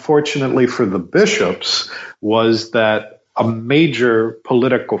 unfortunately for the bishops, was that a major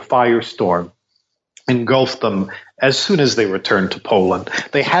political firestorm engulfed them as soon as they returned to Poland.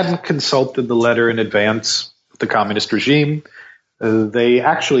 They hadn't consulted the letter in advance with the communist regime. They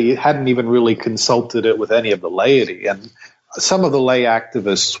actually hadn't even really consulted it with any of the laity, and some of the lay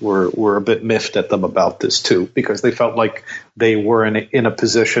activists were a bit miffed at them about this too, because they felt like they were in a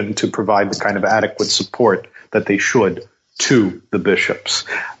position to provide the kind of adequate support that they should to the bishops.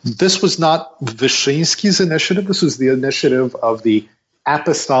 This was not Wyszyński's initiative. This was the initiative of the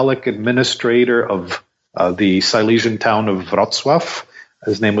apostolic administrator of the Silesian town of Wrocław.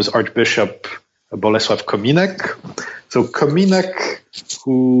 His name was Archbishop Bolesław Kominek. So Kominek,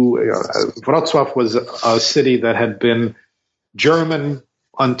 Wrocław was a city that had been German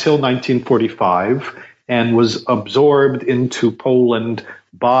until 1945 and was absorbed into Poland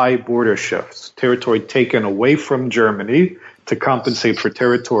by border shifts, territory taken away from Germany to compensate for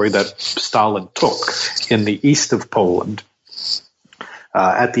territory that Stalin took in the east of Poland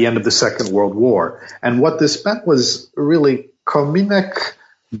at the end of the Second World War. And what this meant was really Kominek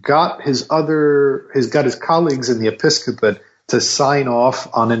got his colleagues in the episcopate to sign off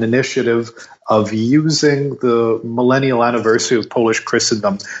on an initiative of using the millennial anniversary of Polish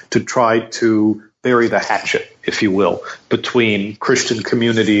Christendom to try to bury the hatchet, if you will, between Christian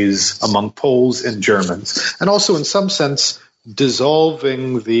communities among Poles and Germans, and also in some sense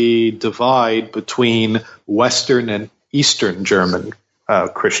dissolving the divide between Western and Eastern German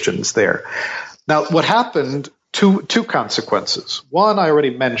Christians there. Now, what happened, two consequences. One, I already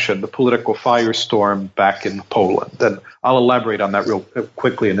mentioned, the political firestorm back in Poland, and I'll elaborate on that real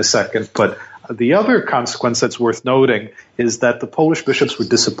quickly in a second, but the other consequence that's worth noting is that the Polish bishops were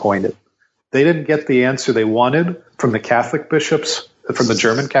disappointed. They didn't get the answer they wanted from the Catholic bishops, from the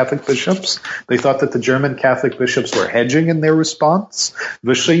German Catholic bishops. They thought that the German Catholic bishops were hedging in their response.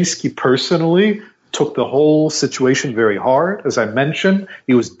 Wyszyński personally took the whole situation very hard. As I mentioned,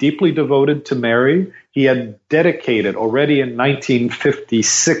 he was deeply devoted to Mary. He had dedicated already in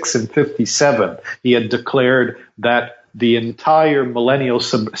 1956 and 57, he had declared that the entire millennial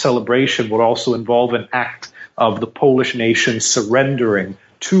celebration would also involve an act of the Polish nation surrendering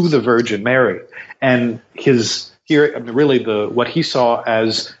to the Virgin Mary. And what he saw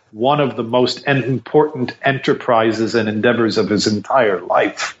as one of the most important enterprises and endeavors of his entire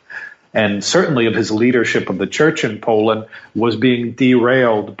life, and certainly of his leadership of the church in Poland, was being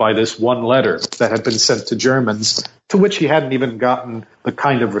derailed by this one letter that had been sent to Germans, to which he hadn't even gotten the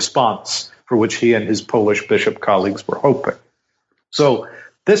kind of response for which he and his Polish bishop colleagues were hoping. So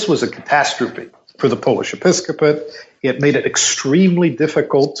this was a catastrophe for the Polish episcopate. It made it extremely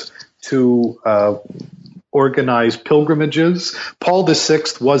difficult to organize pilgrimages. Paul VI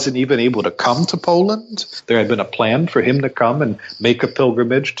wasn't even able to come to Poland. There had been a plan for him to come and make a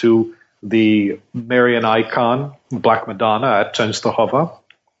pilgrimage to the Marian icon, Black Madonna, at Częstochowa.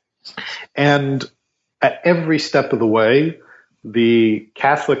 And at every step of the way, the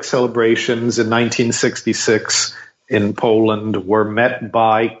Catholic celebrations in 1966 in Poland were met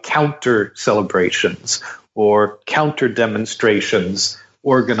by counter celebrations or counter demonstrations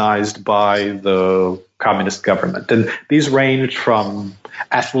organized by the communist government. And these ranged from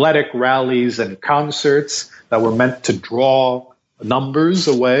athletic rallies and concerts that were meant to draw numbers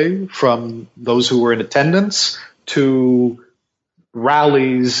away from those who were in attendance to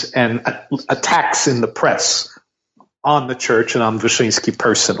rallies and attacks in the press on the church and on Wyszyński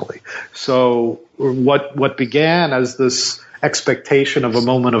personally. So what began as this expectation of a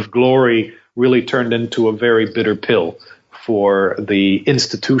moment of glory really turned into a very bitter pill for the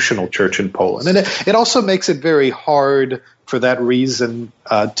institutional church in Poland. And it also makes it very hard for that reason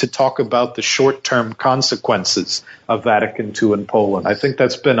to talk about the short-term consequences of Vatican II in Poland. I think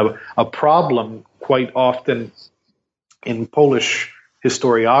that's been a problem quite often in Polish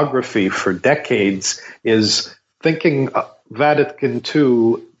historiography for decades, is thinking Vatican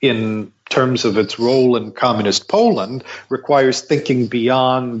II in terms of its role in communist Poland requires thinking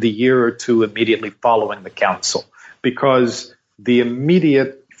beyond the year or two immediately following the council, because the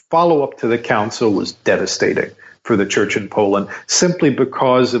immediate follow-up to the council was devastating for the church in Poland, simply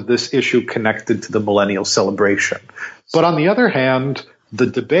because of this issue connected to the millennial celebration. But on the other hand, the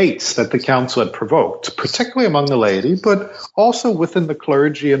debates that the council had provoked, particularly among the laity, but also within the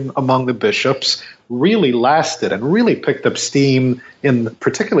clergy and among the bishops, really lasted and really picked up steam,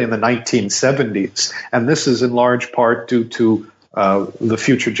 particularly in the 1970s. And this is in large part due to the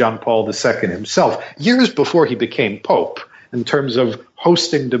future John Paul II himself, years before he became Pope, in terms of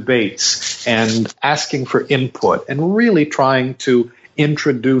hosting debates and asking for input and really trying to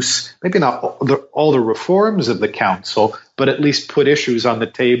introduce, maybe not all the reforms of the council, but at least put issues on the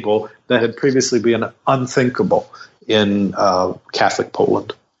table that had previously been unthinkable in Catholic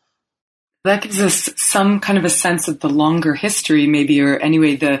Poland. That gives us some kind of a sense of the longer history, maybe, or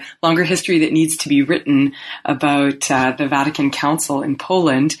anyway, the longer history that needs to be written about the Vatican Council in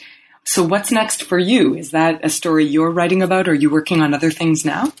Poland. So what's next for you? Is that a story you're writing about, or are you working on other things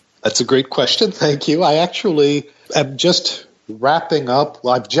now? That's a great question. Thank you. I actually am just wrapping up.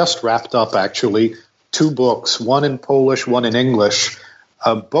 Well, I've just wrapped up, actually, 2 books, one in Polish, one in English,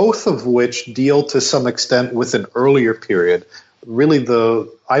 both of which deal to some extent with an earlier period. Really,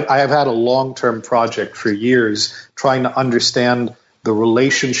 I have had a long-term project for years trying to understand the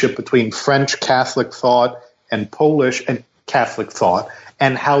relationship between French Catholic thought and Polish and Catholic thought,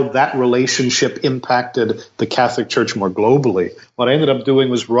 and how that relationship impacted the Catholic Church more globally. What I ended up doing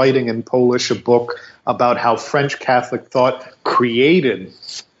was writing in Polish a book about how French Catholic thought created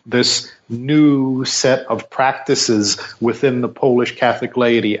this new set of practices within the Polish Catholic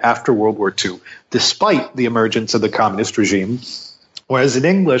laity after World War II, despite the emergence of the communist regime. Whereas in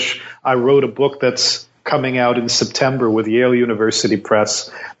English, I wrote a book that's coming out in September with Yale University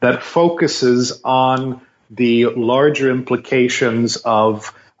Press that focuses on the larger implications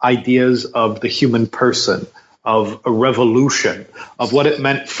of ideas of the human person, of a revolution, of what it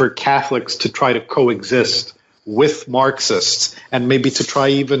meant for Catholics to try to coexist with Marxists, and maybe to try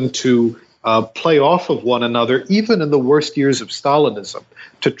even to play off of one another, even in the worst years of Stalinism,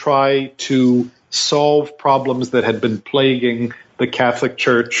 to try to solve problems that had been plaguing the Catholic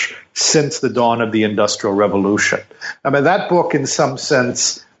Church since the dawn of the Industrial Revolution. I mean, that book, in some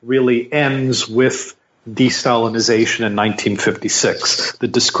sense, really ends with de-Stalinization in 1956, the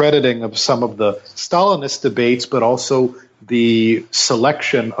discrediting of some of the Stalinist debates, but also the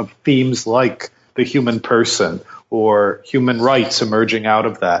selection of themes like the human person or human rights emerging out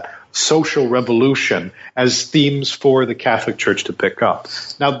of that, social revolution as themes for the Catholic Church to pick up.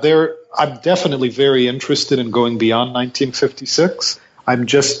 Now, I'm definitely very interested in going beyond 1956. I've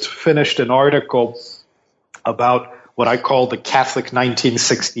just finished an article about what I call the Catholic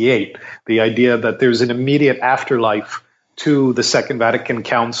 1968, the idea that there's an immediate afterlife to the Second Vatican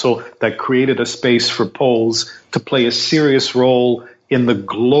Council that created a space for Poles to play a serious role in the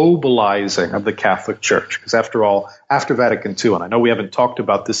globalizing of the Catholic Church. Because after all, after Vatican II, and I know we haven't talked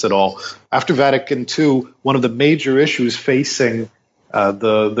about this at all, after Vatican II, one of the major issues facing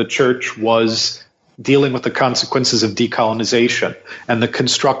the Church was dealing with the consequences of decolonization and the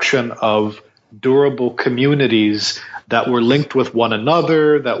construction of durable communities that were linked with one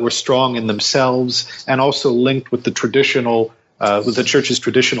another, that were strong in themselves, and also linked with the traditional, with the Church's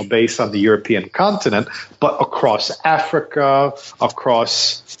traditional base on the European continent, but across Africa,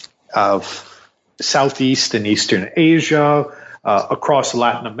 across Southeast and Eastern Asia, across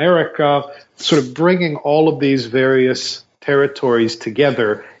Latin America, sort of bringing all of these various territories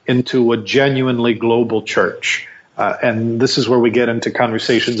together into a genuinely global church. And this is where we get into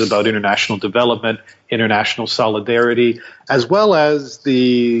conversations about international development, international solidarity, as well as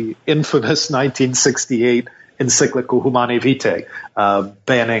the infamous 1968 encyclical Humanae Vitae,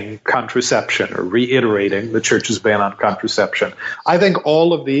 banning contraception or reiterating the Church's ban on contraception. I think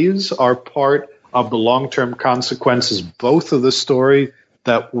all of these are part of the long-term consequences, both of the story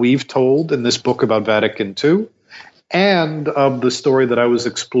that we've told in this book about Vatican II and of the story that I was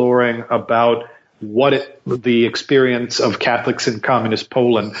exploring about the experience of Catholics in communist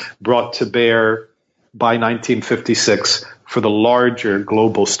Poland brought to bear by 1956 for the larger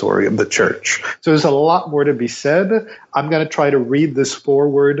global story of the Church. So there's a lot more to be said. I'm going to try to read this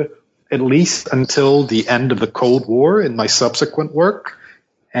forward at least until the end of the Cold War in my subsequent work,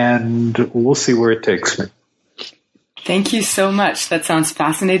 and we'll see where it takes me. Thank you so much. That sounds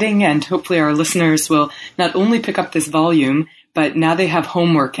fascinating, and hopefully our listeners will not only pick up this volume, but now they have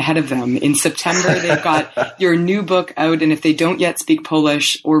homework ahead of them. In September, they've got your new book out, and if they don't yet speak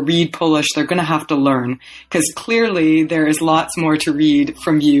Polish or read Polish, they're going to have to learn, because clearly there is lots more to read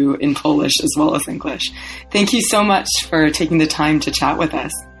from you in Polish as well as English. Thank you so much for taking the time to chat with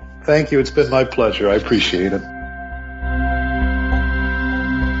us. Thank you. It's been my pleasure. I appreciate it.